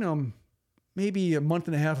maybe a month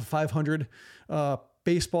and a half of 500,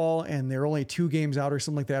 baseball, and they're only 2 games out or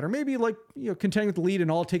something like that, or maybe contending with the lead and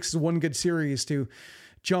all it takes is one good series to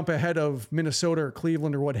jump ahead of Minnesota or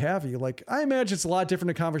Cleveland or what have you. Like, I imagine it's a lot different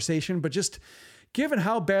a conversation, but just given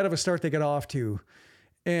how bad of a start they got off to,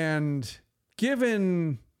 and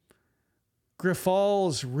given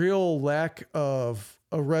Grifol's real lack of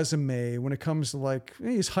a resume when it comes to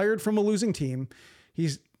he's hired from a losing team.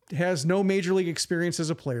 He's has no major league experience as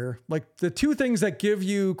a player. Like the 2 things that give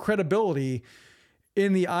you credibility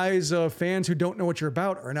in the eyes of fans who don't know what you're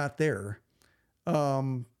about are not there.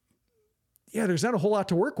 There's not a whole lot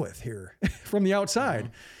to work with here from the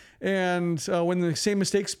outside. And when the same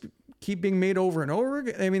mistakes keep being made over and over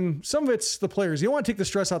again, I mean, some of it's the players. You don't want to take the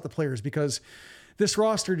stress out the players because this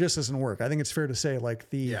roster just doesn't work. I think it's fair to say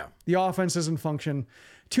the offense doesn't function.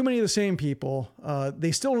 Too many of the same people.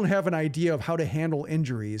 They still don't have an idea of how to handle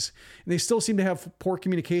injuries. And they still seem to have poor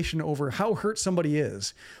communication over how hurt somebody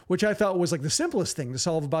is, which I thought was like the simplest thing to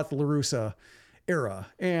solve about the La Russa era.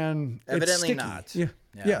 And evidently not. Yeah.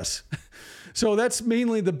 Yes. So that's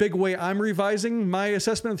mainly the big way I'm revising my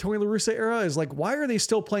assessment of the Tony La Russa era is like, why are they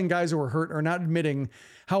still playing guys who are hurt or not admitting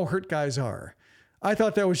how hurt guys are? I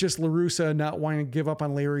thought that was just La Russa not wanting to give up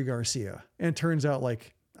on Larry Garcia. And it turns out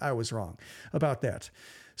I was wrong about that.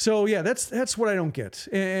 So yeah, that's what I don't get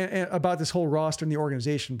about this whole roster and the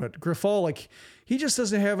organization. But Grifol, he just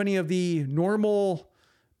doesn't have any of the normal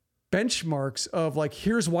benchmarks of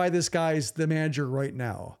here's why this guy's the manager right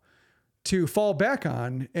now to fall back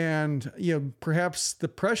on. And, perhaps the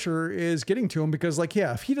pressure is getting to him because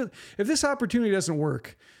if this opportunity doesn't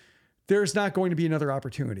work, there's not going to be another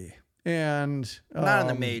opportunity. And not in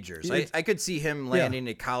the majors. I could see him landing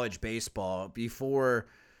at college baseball before.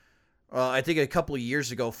 I think a couple of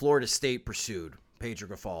years ago, Florida State pursued Pedro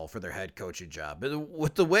Grifol for their head coaching job. But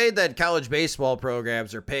with the way that college baseball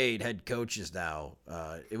programs are paid head coaches now,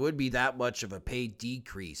 it would be that much of a pay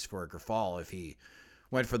decrease for Grifol if he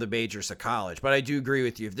went for the majors of college. But I do agree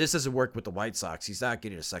with you. If this doesn't work with the White Sox, he's not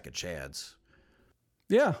getting a second chance.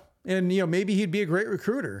 Yeah. And, maybe he'd be a great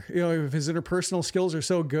recruiter, if his interpersonal skills are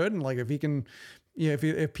so good. And if he can,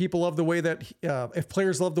 if people love the way that, if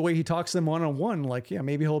players love the way he talks to them one-on-one,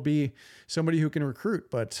 maybe he'll be somebody who can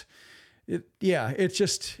recruit. But it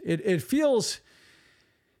feels,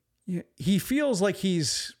 he feels like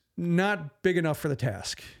he's not big enough for the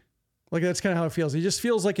task. That's kind of how it feels. He just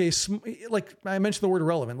feels like I mentioned the word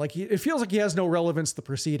relevant. It feels like he has no relevance to the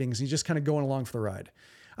proceedings. He's just kind of going along for the ride.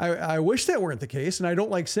 I wish that weren't the case, and I don't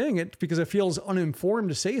like saying it because it feels uninformed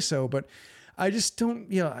to say so, but I just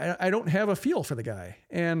don't, I don't have a feel for the guy.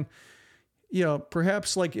 And,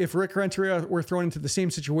 perhaps if Rick Renteria were thrown into the same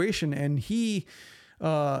situation and he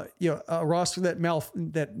a roster that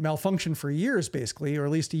malfunctioned for years, basically, or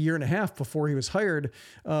at least a year and a half before he was hired,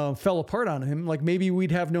 fell apart on him. Like maybe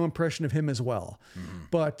we'd have no impression of him as well. Mm-hmm.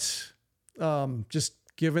 But just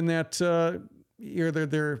given that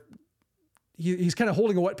he's kind of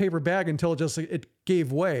holding a wet paper bag until it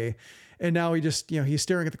gave way. And now he's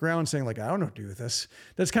staring at the ground saying like, I don't know what to do with this.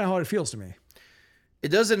 That's kind of how it feels to me. It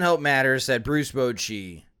doesn't help matters that Bruce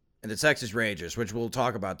Bochy and the Texas Rangers, which we'll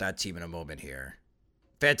talk about that team in a moment here.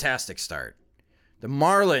 Fantastic start. The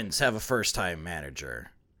Marlins have a first-time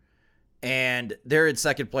manager, and they're in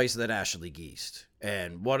second place in the National League East.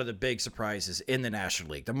 And one of the big surprises in the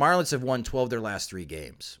National League. The Marlins have won 12 of their last 3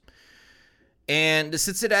 games. And the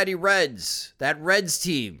Cincinnati Reds, that Reds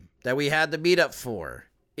team that we had the meetup for,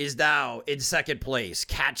 is now in second place,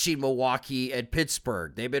 catching Milwaukee and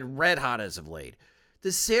Pittsburgh. They've been red hot as of late.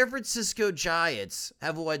 The San Francisco Giants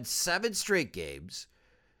have won 7 straight games.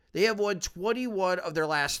 They have won 21 of their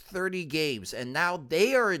last 30 games, and now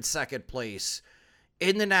they are in second place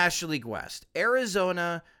in the National League West.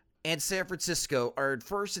 Arizona and San Francisco are in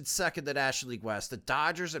first and second in the National League West. The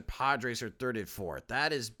Dodgers and Padres are third and fourth.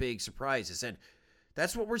 That is big surprises, and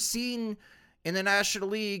that's what we're seeing in the National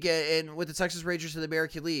League and with the Texas Rangers in the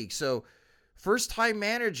American League. So first-time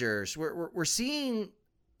managers, we're seeing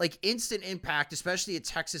like instant impact, especially at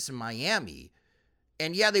Texas and Miami.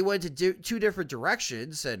 And yeah, they went to 2 different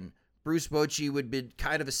directions, and Bruce Bochy would be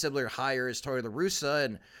kind of a similar hire as Tony La Russa,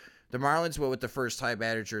 and the Marlins went with the first-time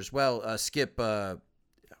manager as well.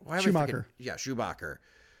 Schumacher. Schumacher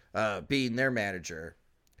being their manager.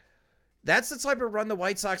 That's the type of run the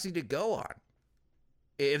White Sox need to go on.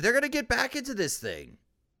 If they're going to get back into this thing,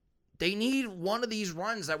 they need one of these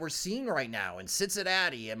runs that we're seeing right now in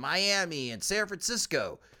Cincinnati and Miami and San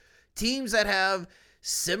Francisco. Teams that have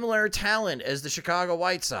similar talent as the Chicago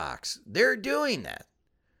White Sox. They're doing that.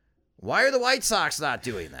 Why are the White Sox not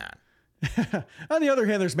doing that? On the other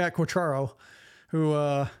hand, there's Matt Quatraro, who...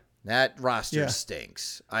 that roster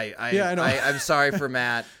stinks. I know. I'm sorry for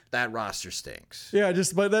Matt. That roster stinks. Yeah,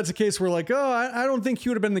 but that's a case where like, I don't think he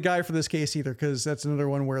would have been the guy for this case either, because that's another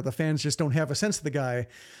one where the fans just don't have a sense of the guy,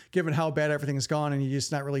 given how bad everything's gone, and he's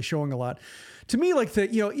just not really showing a lot. To me, like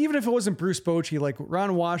even if it wasn't Bruce Bochy, like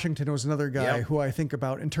Ron Washington was another guy who I think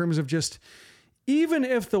about in terms of just, even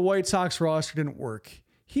if the White Sox roster didn't work,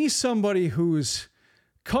 he's somebody who's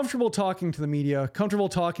comfortable talking to the media, comfortable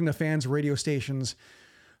talking to fans, radio stations.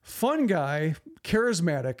 Fun guy,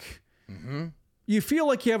 charismatic. Mm-hmm. You feel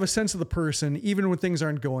like you have a sense of the person, even when things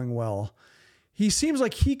aren't going well. He seems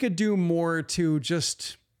like he could do more to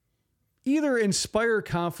just either inspire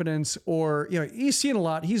confidence or, he's seen a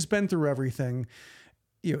lot. He's been through everything,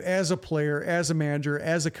 as a player, as a manager,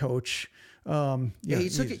 as a coach. He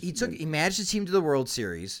managed his team to the World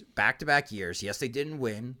Series back-to-back years. Yes, they didn't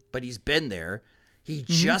win, but he's been there. He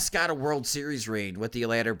just got a World Series ring with the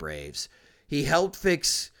Atlanta Braves. He helped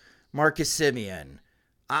fix Marcus Semien.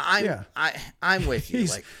 I'm with you.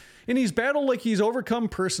 And he's battled, like he's overcome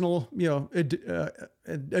personal,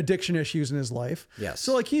 addiction issues in his life. Yes.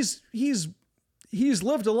 So like he's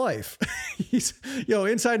lived a life. He's,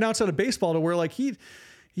 inside and outside of baseball to where like he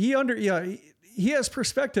has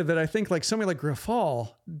perspective that I think like somebody like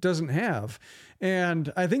Grifol doesn't have.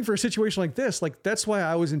 And I think for a situation like this, like that's why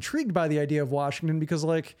I was intrigued by the idea of Washington, because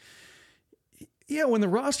like, when the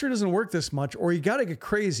roster doesn't work this much, or you got to get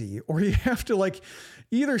crazy, or you have to like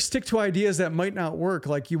either stick to ideas that might not work,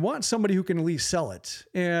 like you want somebody who can at least sell it.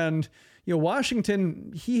 And,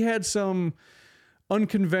 Washington, he had some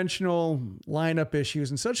unconventional lineup issues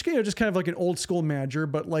and such, just kind of like an old school manager,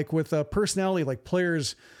 but like with a personality, like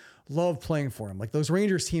players love playing for him. Like those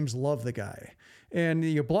Rangers teams love the guy. And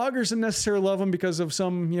bloggers didn't necessarily love him because of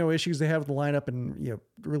some, issues they have with the lineup and,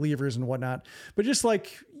 relievers and whatnot. But just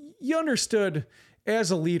like, you understood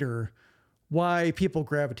as a leader why people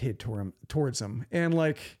gravitate towards him. And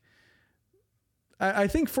like, I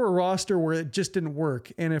think for a roster where it just didn't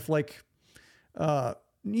work, and if like,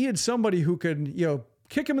 needed somebody who could,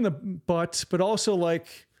 kick him in the butt, but also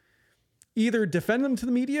like either defend them to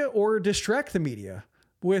the media or distract the media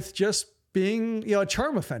with just being, a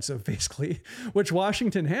charm offensive, basically, which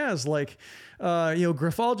Washington has. Like,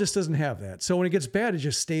 Grifol just doesn't have that. So when it gets bad, it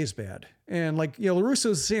just stays bad. And like, La Russa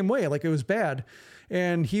was the same way. Like it was bad,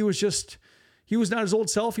 and he was not his old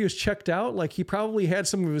self. He was checked out. Like he probably had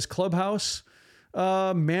some of his clubhouse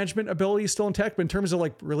management abilities still intact, but in terms of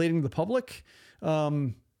like relating to the public,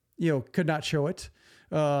 could not show it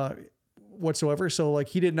whatsoever. So like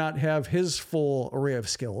he did not have his full array of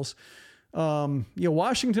skills.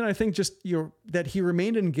 Washington, I think just, that he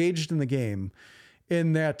remained engaged in the game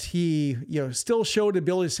in that he, still showed the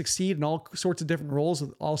ability to succeed in all sorts of different roles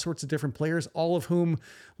with all sorts of different players, all of whom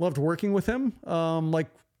loved working with him.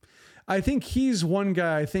 I think he's one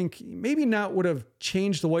guy I think maybe not would have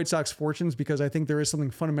changed the White Sox fortunes, because I think there is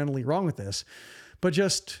something fundamentally wrong with this, but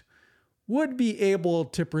just would be able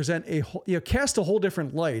to present cast a whole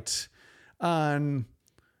different light on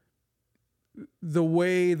the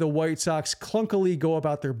way the White Sox clunkily go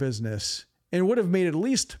about their business, and would have made it at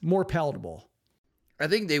least more palatable. I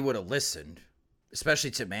think they would have listened, especially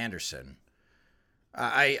Tim Anderson.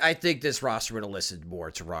 I think this roster would have listened more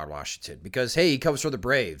to Ron Washington because, hey, he comes from the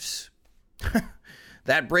Braves.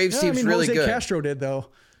 That Braves team's really Jose good. Castro did, though.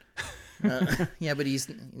 Yeah, but he's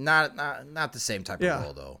not the same type of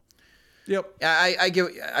role, though. Yep. I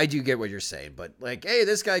do get what you're saying, but like, hey,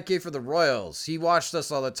 this guy came from the Royals. He watched us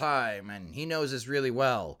all the time, and he knows us really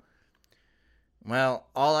well. Well,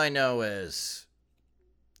 all I know is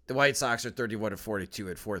the White Sox are 31-42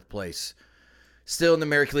 at fourth place, still in the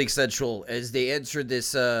American League Central as they entered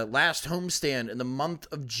this last homestand in the month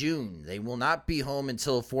of June. They will not be home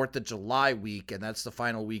until 4th of July week, and that's the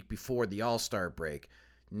final week before the All-Star break.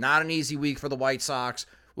 Not an easy week for the White Sox.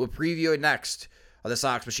 We'll preview it next on the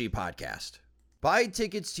Sox Machine podcast. Buying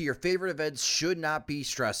tickets to your favorite events should not be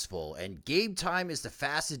stressful, and Game Time is the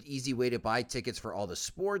fast and easy way to buy tickets for all the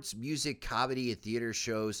sports, music, comedy, and theater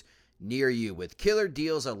shows near you. With killer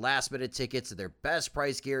deals on last-minute tickets and their best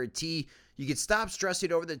price guarantee, you can stop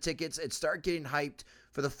stressing over the tickets and start getting hyped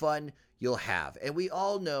for the fun you'll have. And we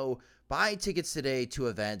all know buying tickets today to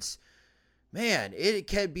events, man, it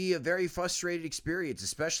can be a very frustrating experience,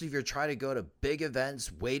 especially if you're trying to go to big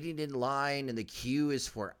events, waiting in line, and the queue is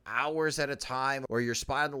for hours at a time, or your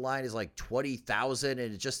spot on the line is like 20,000,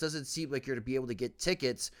 and it just doesn't seem like you're to be able to get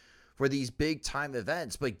tickets for these big time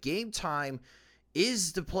events. But Game Time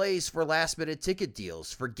is the place for last minute ticket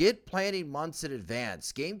deals. Forget planning months in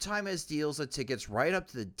advance. Game Time has deals on tickets right up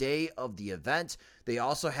to the day of the event. They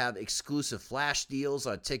also have exclusive flash deals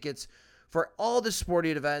on tickets for all the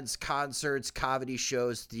sporting events, concerts, comedy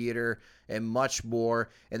shows, theater, and much more.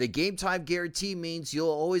 And the Game Time guarantee means you'll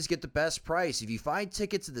always get the best price. If you find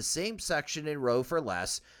tickets in the same section and row for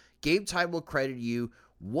less, Game Time will credit you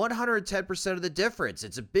 110% of the difference.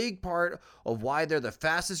 It's a big part of why they're the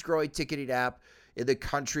fastest growing ticketing app in the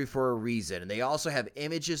country for a reason. And they also have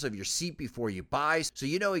images of your seat before you buy, so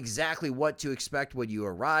you know exactly what to expect when you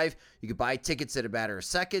arrive. You can buy tickets in a matter of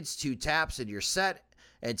seconds, 2 taps, and you're set.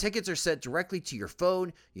 And tickets are sent directly to your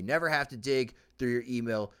phone. You never have to dig through your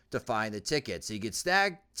email to find the tickets. So you can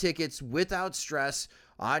snag tickets without stress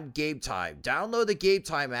on Game Time. Download the Game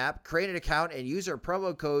Time app, create an account, and use our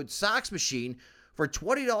promo code SOXMACHINE for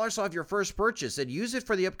 $20 off your first purchase, and use it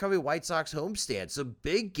for the upcoming White Sox homestand. Some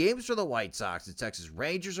big games for the White Sox. The Texas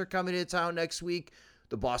Rangers are coming into town next week.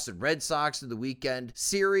 The Boston Red Sox in the weekend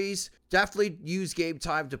series. Definitely use Game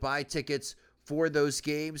Time to buy tickets for those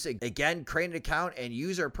games. Again, create an account and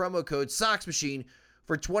use our promo code SOXMACHINE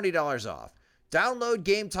for $20 off. Download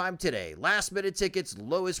Game Time today. Last minute tickets,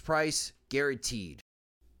 lowest price guaranteed.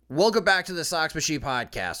 Welcome back to the Sox Machine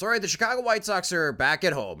podcast. All right, the Chicago White Sox are back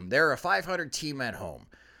at home. They're a 500 team at home.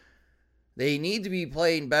 They need to be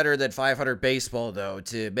playing better than 500 baseball, though,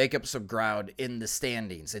 to make up some ground in the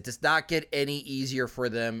standings. It does not get any easier for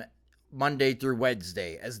them Monday through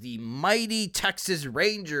Wednesday, as the mighty Texas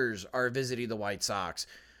Rangers are visiting the White Sox.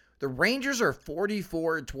 The Rangers are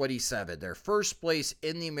 44-27. They're first place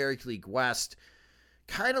in the American League West.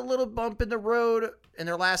 Kind of little bump in the road. In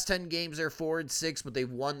their last 10 games, they're 4-6, but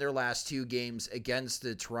they've won their last 2 games against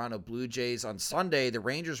the Toronto Blue Jays. On Sunday, the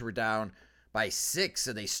Rangers were down by 6,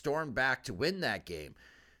 and they stormed back to win that game.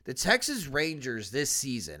 The Texas Rangers this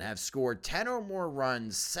season have scored 10 or more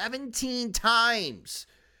runs 17 times.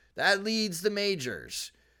 That leads the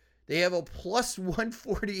majors. They have a plus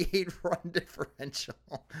 148 run differential,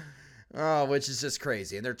 which is just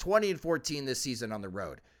crazy. And they're 20-14 this season on the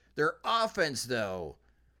road. Their offense, though,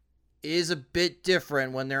 is a bit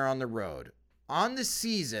different when they're on the road. On the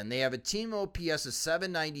season, they have a team OPS of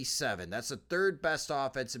 797. That's the 3rd best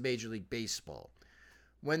offense in Major League Baseball.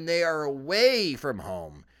 When they are away from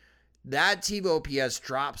home, that team OPS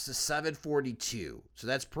drops to 742. So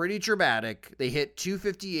that's pretty dramatic. They hit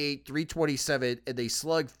 258, 327, and they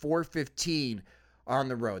slug 415 on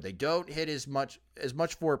the road. They don't hit as much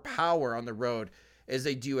for power on the road as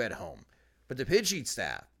they do at home. But the pitching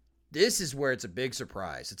staff, this is where it's a big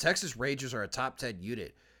surprise. The Texas Rangers are a top 10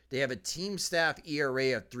 unit. They have a team staff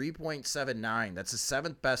ERA of 3.79. That's the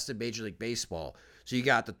 7th best in Major League Baseball. So you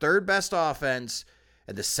got the 3rd best offense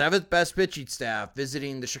and the 7th best pitching staff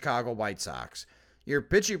visiting the Chicago White Sox. Your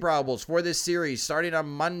pitching probables for this series starting on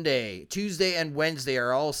Monday, Tuesday, and Wednesday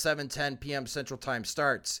are all 7:10 p.m. Central Time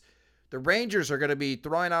starts. The Rangers are going to be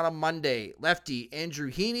throwing out on Monday lefty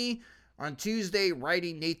Andrew Heaney. On Tuesday,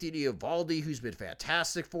 righty Nathan Eovaldi, who's been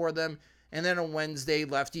fantastic for them. And then on Wednesday,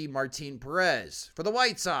 lefty Martin Perez. For the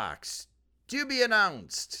White Sox, to be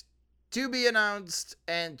announced,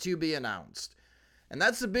 and to be announced. And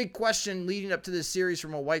that's the big question leading up to this series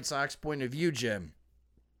from a White Sox point of view, Jim.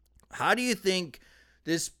 How do you think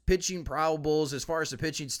this pitching probables, as far as the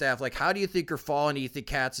pitching staff, like how do you think Grifol and Ethan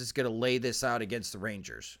Katz is going to lay this out against the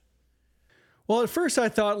Rangers? Well, at first I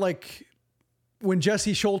thought, like, when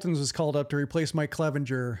Jesse Schultens was called up to replace Mike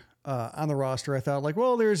Clevenger on the roster, I thought, like,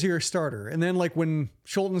 well, there's your starter. And then, like, when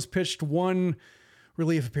Schultens pitched one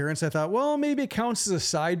relief appearance, I thought, well, maybe it counts as a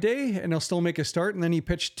side day and he'll still make a start. And then he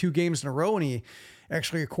pitched 2 games in a row and he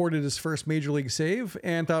actually recorded his first major league save,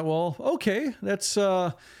 and thought, well, okay, that's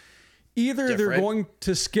either different. They're going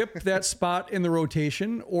to skip that spot in the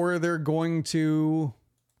rotation, or they're going to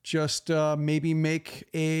just maybe make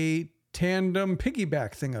a tandem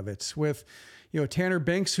piggyback thing of it with, Tanner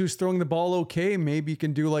Banks, who's throwing the ball okay. Maybe you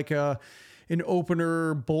can do like an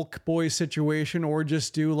opener bulk boy situation, or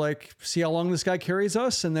just do like, see how long this guy carries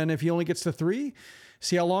us. And then if he only gets to 3,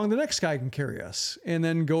 see how long the next guy can carry us, and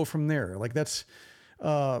then go from there. Like that's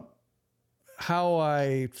how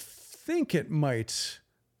I think it might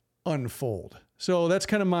unfold. So that's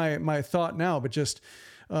kind of my thought now, but just,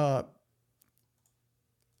 I'm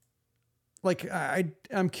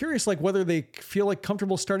curious, like whether they feel like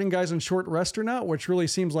comfortable starting guys on short rest or not, which really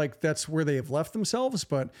seems like that's where they have left themselves.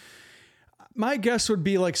 But my guess would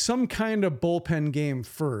be like some kind of bullpen game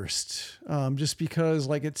first, just because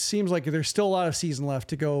like it seems like there's still a lot of season left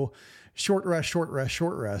to go. Short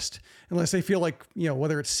rest, unless they feel like,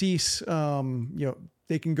 whether it's Cease,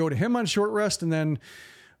 they can go to him on short rest and then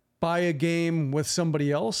buy a game with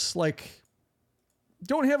somebody else. Like,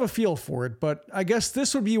 don't have a feel for it, but I guess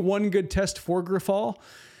this would be one good test for Grifol.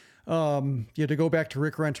 To go back to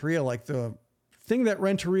Rick Renteria, like the thing that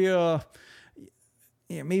Renteria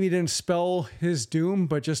maybe didn't spell his doom,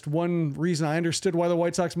 but just one reason I understood why the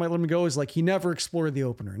White Sox might let him go is like he never explored the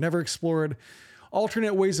opener, never explored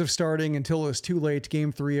alternate ways of starting until it was too late.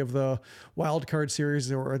 Game 3 of the wild card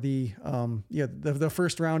series, or the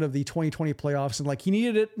first round of the 2020 playoffs. And like he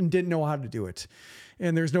needed it and didn't know how to do it.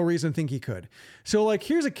 And there's no reason to think he could. So like,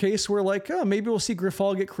 here's a case where like, maybe we'll see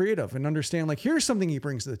Grifol get creative and understand like, here's something he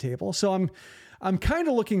brings to the table. So I'm kind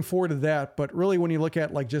of looking forward to that. But really when you look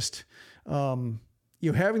at like just, having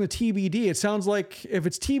the TBD, it sounds like if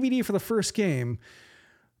it's TBD for the first game,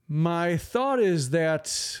 my thought is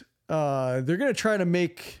that, they're going to try to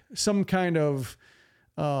make some kind of,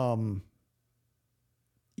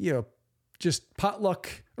 just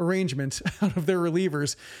potluck arrangement out of their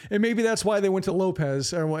relievers. And maybe that's why they went to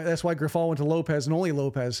Lopez, or that's why Grifol went to Lopez and only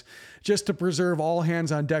Lopez, just to preserve all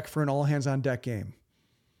hands on deck for an all hands on deck game.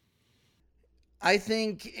 I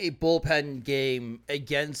think a bullpen game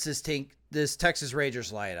against this Texas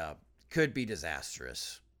Rangers lineup could be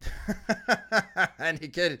disastrous. And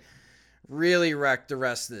it could really wreck the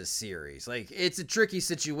rest of this series. Like, it's a tricky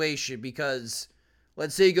situation because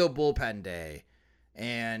let's say you go bullpen day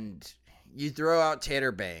and you throw out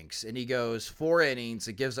Tanner Banks and he goes 4 innings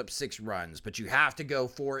and gives up 6 runs, but you have to go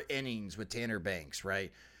 4 innings with Tanner Banks,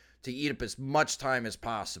 right? To eat up as much time as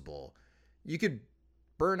possible. You could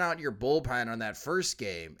burn out your bullpen on that first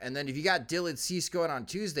game. And then if you got Dylan Cease going on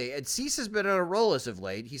Tuesday, and Cease has been on a roll as of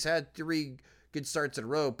late. He's had 3 good starts in a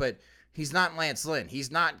row, but he's not Lance Lynn.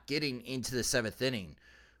 He's not getting into the 7th inning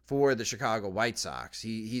for the Chicago White Sox.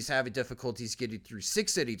 He's having difficulties getting through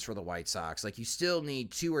 6 innings for the White Sox. Like, you still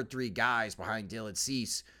need 2 or 3 guys behind Dylan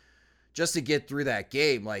Cease just to get through that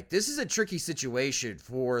game. Like, this is a tricky situation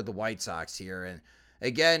for the White Sox here. And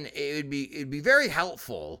again, it'd be very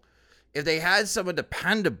helpful if they had someone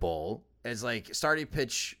dependable as like starting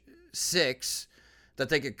pitch 6 that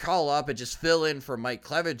they could call up and just fill in for Mike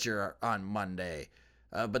Clevenger on Monday.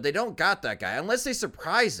 But they don't got that guy unless they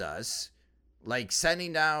surprise us, like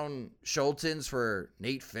sending down Schultens for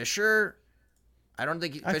Nate Fisher. I don't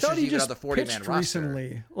think Fisher's even on the 40-man roster.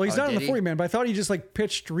 Recently. Well, he's not on the 40-man, but I thought he just like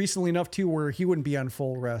pitched recently enough too where he wouldn't be on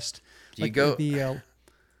full rest. Do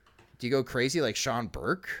you go crazy like Sean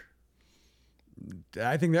Burke?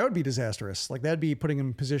 I think that would be disastrous. Like, that'd be putting him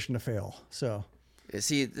in position to fail. So,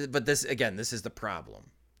 see, but this is the problem,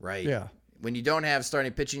 right? Yeah. When you don't have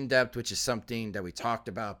starting pitching depth, which is something that we talked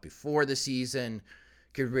about before the season,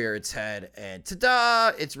 could rear its head. And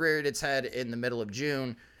ta-da! It's reared its head in the middle of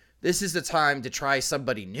June. This is the time to try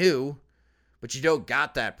somebody new, but you don't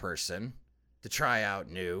got that person to try out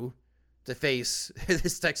new to face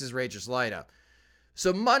this Texas Rangers lineup.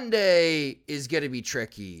 So Monday is going to be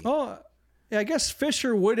tricky. Oh, yeah, I guess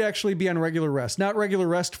Fisher would actually be on regular rest. Not regular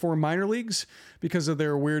rest for minor leagues because of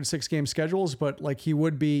their weird 6-game schedules, but like he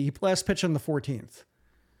would be. He last pitch on the 14th.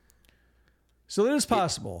 So that is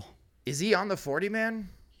possible. Is he on the 40-man?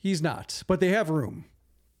 He's not, but they have room.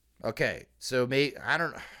 Okay, so I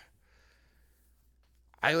don't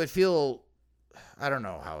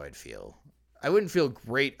know how I'd feel. I wouldn't feel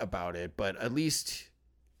great about it, but at least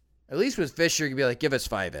with Fisher, you could be like, give us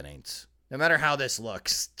 5 innings. No matter how this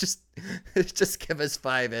looks, just give us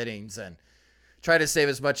 5 innings and try to save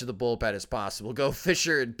as much of the bullpen as possible. Go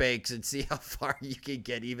Fisher and Banks and see how far you can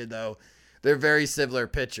get, even though they're very similar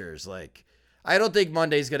pitchers. Like, I don't think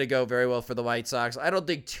Monday's going to go very well for the White Sox. I don't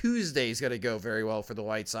think Tuesday's going to go very well for the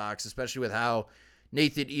White Sox, especially with how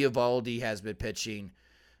Nathan Eovaldi has been pitching.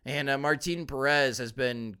 And Martin Perez has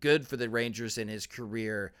been good for the Rangers in his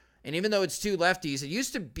career. And even though it's 2 lefties, it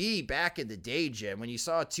used to be back in the day, Jim, when you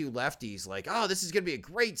saw 2 lefties, like, oh, this is going to be a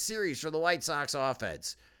great series for the White Sox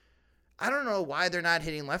offense. I don't know why they're not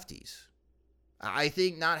hitting lefties. I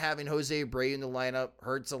think not having Jose Abreu in the lineup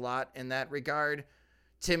hurts a lot in that regard.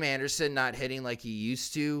 Tim Anderson not hitting like he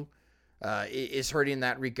used to is hurting in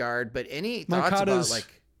that regard. But any thoughts about,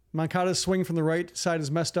 like... Moncada's swing from the right side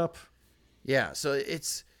is messed up. Yeah, so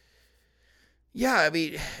it's... Yeah, I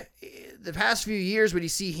mean, the past few years when you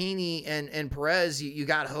see Heaney and Perez, you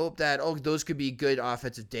got hope that, oh, those could be good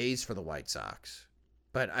offensive days for the White Sox.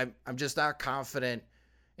 But I'm just not confident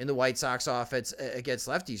in the White Sox offense against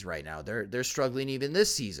lefties right now. They're struggling even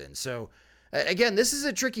this season. So, again, this is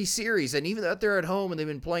a tricky series. And even though they're at home and they've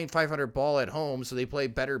been playing 500 ball at home, so they play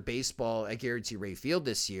better baseball at Guaranteed Rate Field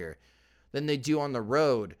this year than they do on the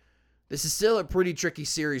road, this is still a pretty tricky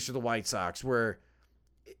series for the White Sox where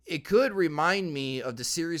it could remind me of the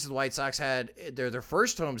series the White Sox had their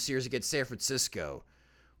first home series against San Francisco,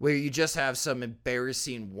 where you just have some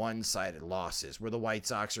embarrassing one-sided losses where the White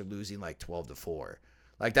Sox are losing like 12-4.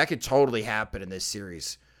 Like, that could totally happen in this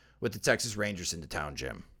series with the Texas Rangers into town,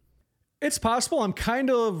 Jim. It's possible. I'm kind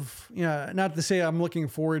of, not to say I'm looking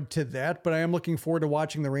forward to that, but I am looking forward to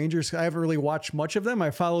watching the Rangers. I haven't really watched much of them. I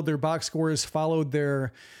followed their box scores, followed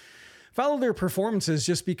their performances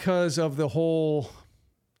just because of the whole...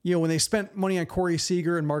 when they spent money on Corey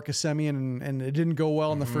Seager and Marcus Semien and it didn't go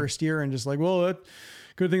well in the first year and just like, well, that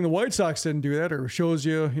good thing the White Sox didn't do that, or shows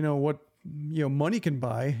you, what, money can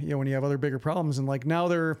buy, when you have other bigger problems. And like now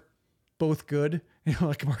they're both good,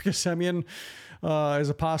 like Marcus Semien is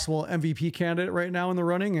a possible MVP candidate right now in the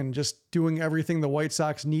running and just doing everything the White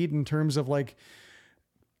Sox need in terms of like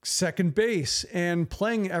second base and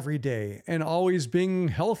playing every day and always being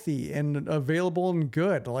healthy and available and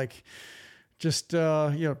good. Like, just,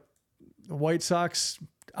 the White Sox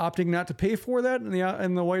opting not to pay for that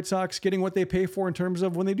and the White Sox getting what they pay for in terms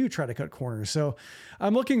of when they do try to cut corners. So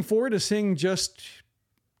I'm looking forward to seeing just,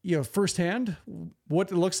 firsthand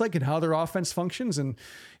what it looks like and how their offense functions. And,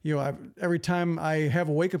 every time I have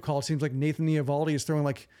a wake up call, it seems like Nathan Eovaldi is throwing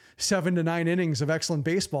like 7 to 9 innings of excellent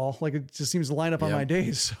baseball. Like, it just seems to line up on my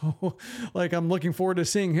days. So like, I'm looking forward to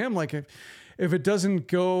seeing him. Like, if it doesn't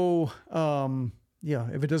go,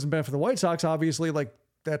 if it doesn't benefit the White Sox, obviously, like,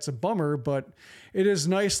 that's a bummer, but it is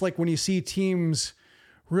nice, like, when you see teams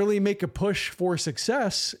really make a push for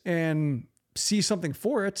success and see something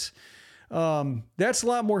for it. That's a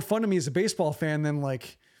lot more fun to me as a baseball fan than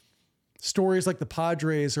like stories like the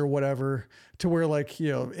Padres or whatever, to where like,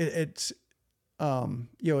 it's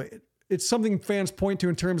something fans point to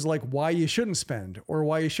in terms of like why you shouldn't spend or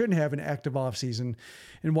why you shouldn't have an active off season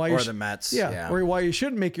and why the Mets. Or why you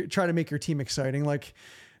shouldn't try to make your team exciting. Like,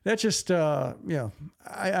 that's just,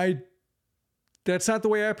 that's not the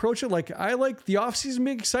way I approach it. Like, I like the off season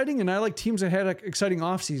being exciting, and I like teams that had exciting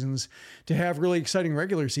off seasons to have really exciting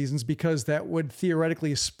regular seasons, because that would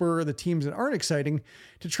theoretically spur the teams that aren't exciting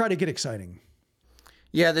to try to get exciting.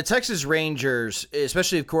 Yeah, the Texas Rangers,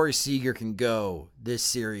 especially if Corey Seager can go this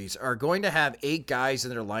series, are going to have 8 guys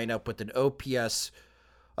in their lineup with an OPS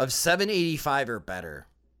of 785 or better.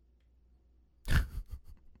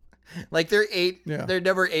 Like, their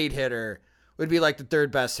number 8 hitter would be like the 3rd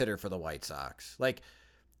best hitter for the White Sox. Like,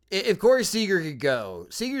 if Corey Seager could go,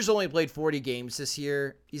 Seager's only played 40 games this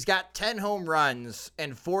year. He's got 10 home runs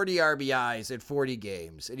and 40 RBIs in 40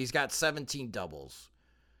 games, and he's got 17 doubles.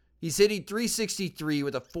 He's hitting .363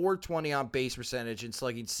 with a .420 on base percentage and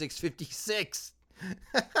slugging .656.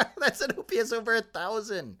 That's an OPS over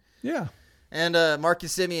 1,000. Yeah. And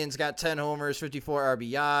Marcus Semien's got 10 homers, 54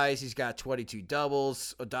 RBIs. He's got 22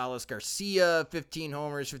 doubles. Odalis Garcia, 15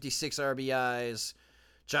 homers, 56 RBIs.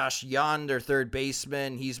 Josh Young, their 3rd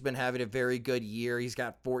baseman, he's been having a very good year. He's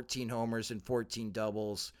got 14 homers and 14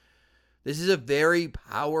 doubles. This is a very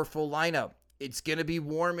powerful lineup. It's going to be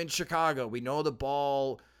warm in Chicago. We know the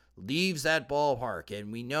ball leaves that ballpark,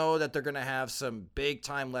 and we know that they're going to have some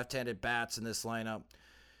big-time left-handed bats in this lineup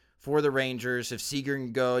for the Rangers. If Seager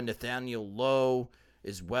can go, Nathaniel Lowe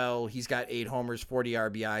as well. He's got 8 homers, 40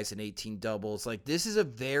 RBIs, and 18 doubles. Like, this is a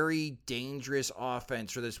very dangerous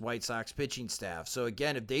offense for this White Sox pitching staff. So,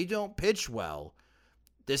 again, if they don't pitch well,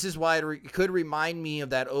 this is why it could remind me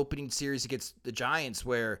of that opening series against the Giants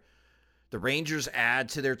where the Rangers add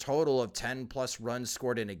to their total of 10-plus runs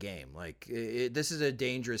scored in a game. Like, this is a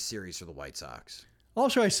dangerous series for the White Sox.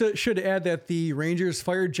 Also, I should add that the Rangers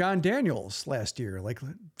fired John Daniels last year. Like,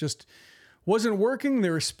 just wasn't working. They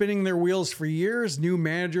were spinning their wheels for years. New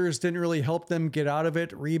managers didn't really help them get out of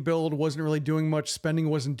it. Rebuild wasn't really doing much. Spending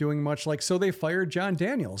wasn't doing much. Like, so they fired John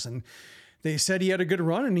Daniels, and they said he had a good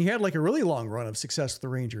run, and he had like a really long run of success with the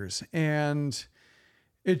Rangers. And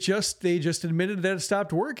they just admitted that it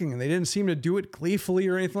stopped working, and they didn't seem to do it gleefully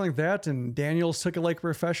or anything like that. And Daniels took it like a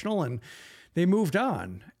professional, and they moved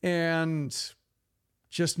on. And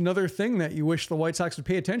just another thing that you wish the White Sox would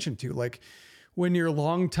pay attention to, like when your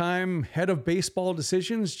longtime head of baseball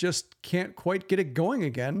decisions just can't quite get it going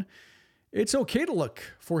again, it's okay to look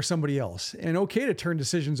for somebody else and okay to turn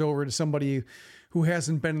decisions over to somebody who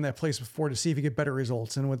hasn't been in that place before to see if you get better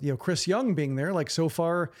results. And with, Chris Young being there, like so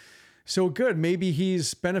far, so good. Maybe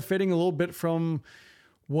he's benefiting a little bit from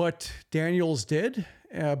what Daniels did,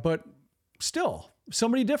 but still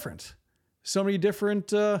somebody different,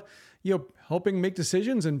 helping make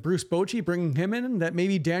decisions, and Bruce Bochy bringing him in that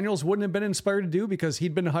maybe Daniels wouldn't have been inspired to do because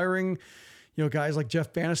he'd been hiring, guys like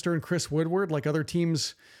Jeff Bannister and Chris Woodward, like other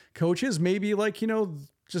teams' coaches, maybe like,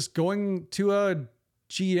 just going to a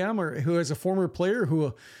GM or who is a former player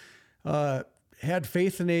who had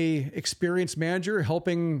faith in a experienced manager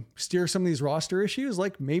helping steer some of these roster issues.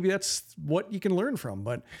 Like maybe that's what you can learn from,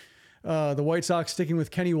 but the White Sox sticking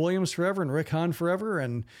with Kenny Williams forever and Rick Hahn forever.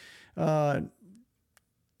 And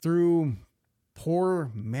through poor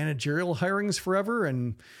managerial hirings forever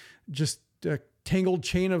and just a tangled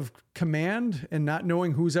chain of command and not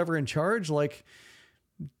knowing who's ever in charge, like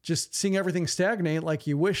just seeing everything stagnate. Like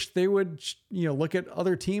you wish they would, look at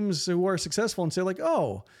other teams who are successful and say like,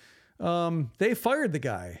 they fired the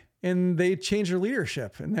guy and they changed their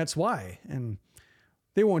leadership and that's why. And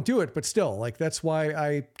they won't do it, but still, like, that's why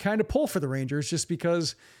I kind of pull for the Rangers, just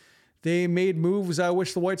because they made moves I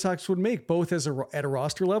wish the White Sox would make, both at a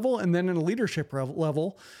roster level and then in a leadership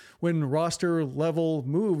level when roster level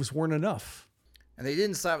moves weren't enough. And they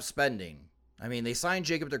didn't stop spending. I mean, they signed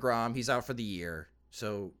Jacob deGrom. He's out for the year.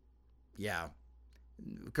 So, yeah,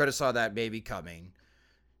 could have saw that maybe coming.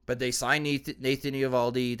 But they signed Nathan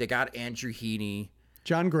Eovaldi. They got Andrew Heaney.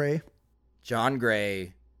 John Gray.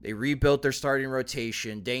 They rebuilt their starting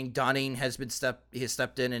rotation. Dane Dunning has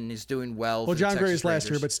stepped in and is doing well. Well, John Gray's last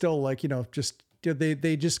year, but still, like,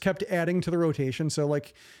 they just kept adding to the rotation. So,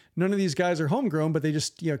 like, none of these guys are homegrown, but they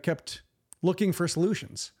just, kept looking for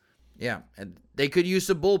solutions. Yeah, and they could use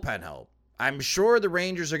some bullpen help. I'm sure the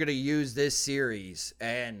Rangers are going to use this series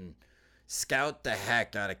and scout the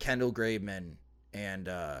heck out of Kendall Graveman and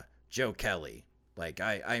Joe Kelly. Like,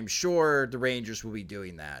 I'm sure the Rangers will be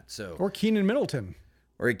doing that. So, or Keenan Middleton.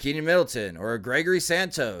 Or Gregory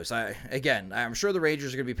Santos. I'm sure the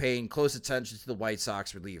Rangers are going to be paying close attention to the White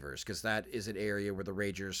Sox relievers, because that is an area where the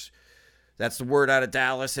Rangers, that's the word out of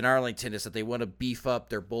Dallas and Arlington, is that they want to beef up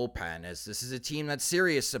their bullpen, as this is a team that's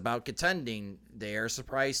serious about contending. They are a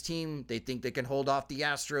surprise team. They think they can hold off the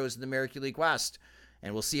Astros in the American League West,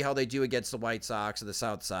 and we'll see how they do against the White Sox of the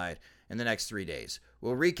South Side in the next 3 days.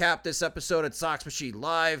 We'll recap this episode at Sox Machine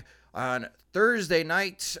Live on Thursday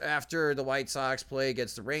night after the White Sox play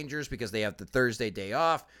against the Rangers, because they have the Thursday day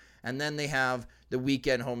off, and then they have the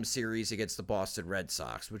weekend home series against the Boston Red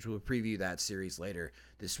Sox, which we'll preview that series later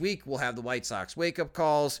this week. We'll have the White Sox wake-up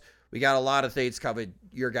calls. We got a lot of things covered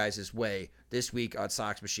your guys' way this week on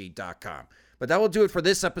SoxMachine.com. But that will do it for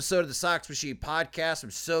this episode of the Sox Machine Podcast.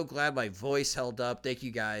 I'm so glad my voice held up. Thank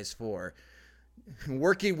you guys for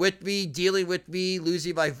working with me, dealing with me,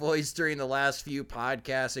 losing my voice during the last few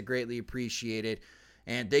podcasts. I greatly appreciate it.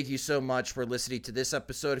 And thank you so much for listening to this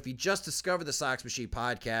episode. If you just discovered the Sox Machine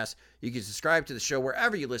Podcast, you can subscribe to the show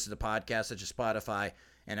wherever you listen to podcasts, such as Spotify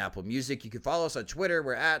and Apple Music. You can follow us on Twitter.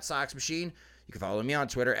 We're at Sox Machine. You can follow me on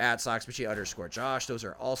Twitter at SoxMachine_Josh. Those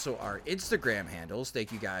are also our Instagram handles.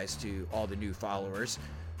 Thank you guys to all the new followers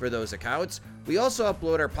for those accounts. We also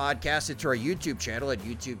upload our podcast into our YouTube channel at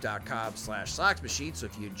youtube.com/SoxMachine. So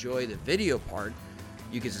if you enjoy the video part,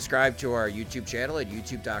 you can subscribe to our YouTube channel at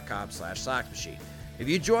youtube.com/SoxMachine. If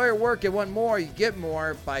you enjoy our work and want more, you get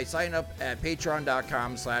more by signing up at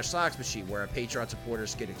patreon.com/socksmachine, where our Patreon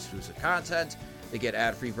supporters get exclusive content. They get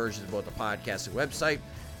ad-free versions of both the podcast and website.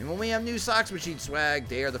 And when we have new Socks Machine swag,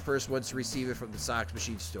 they are the first ones to receive it from the Socks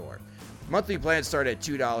Machine store. Monthly plans start at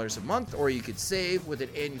 $2 a month, or you could save with an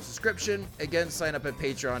annual subscription. Again, sign up at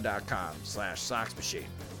patreon.com/socksmachine.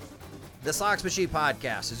 The Socks Machine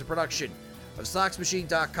podcast is a production of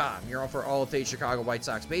socksmachine.com, your home for all things Chicago White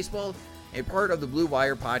Sox baseball, and part of the Blue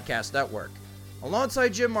Wire Podcast Network.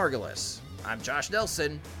 Alongside Jim Margulis, I'm Josh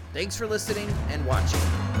Nelson. Thanks for listening and watching.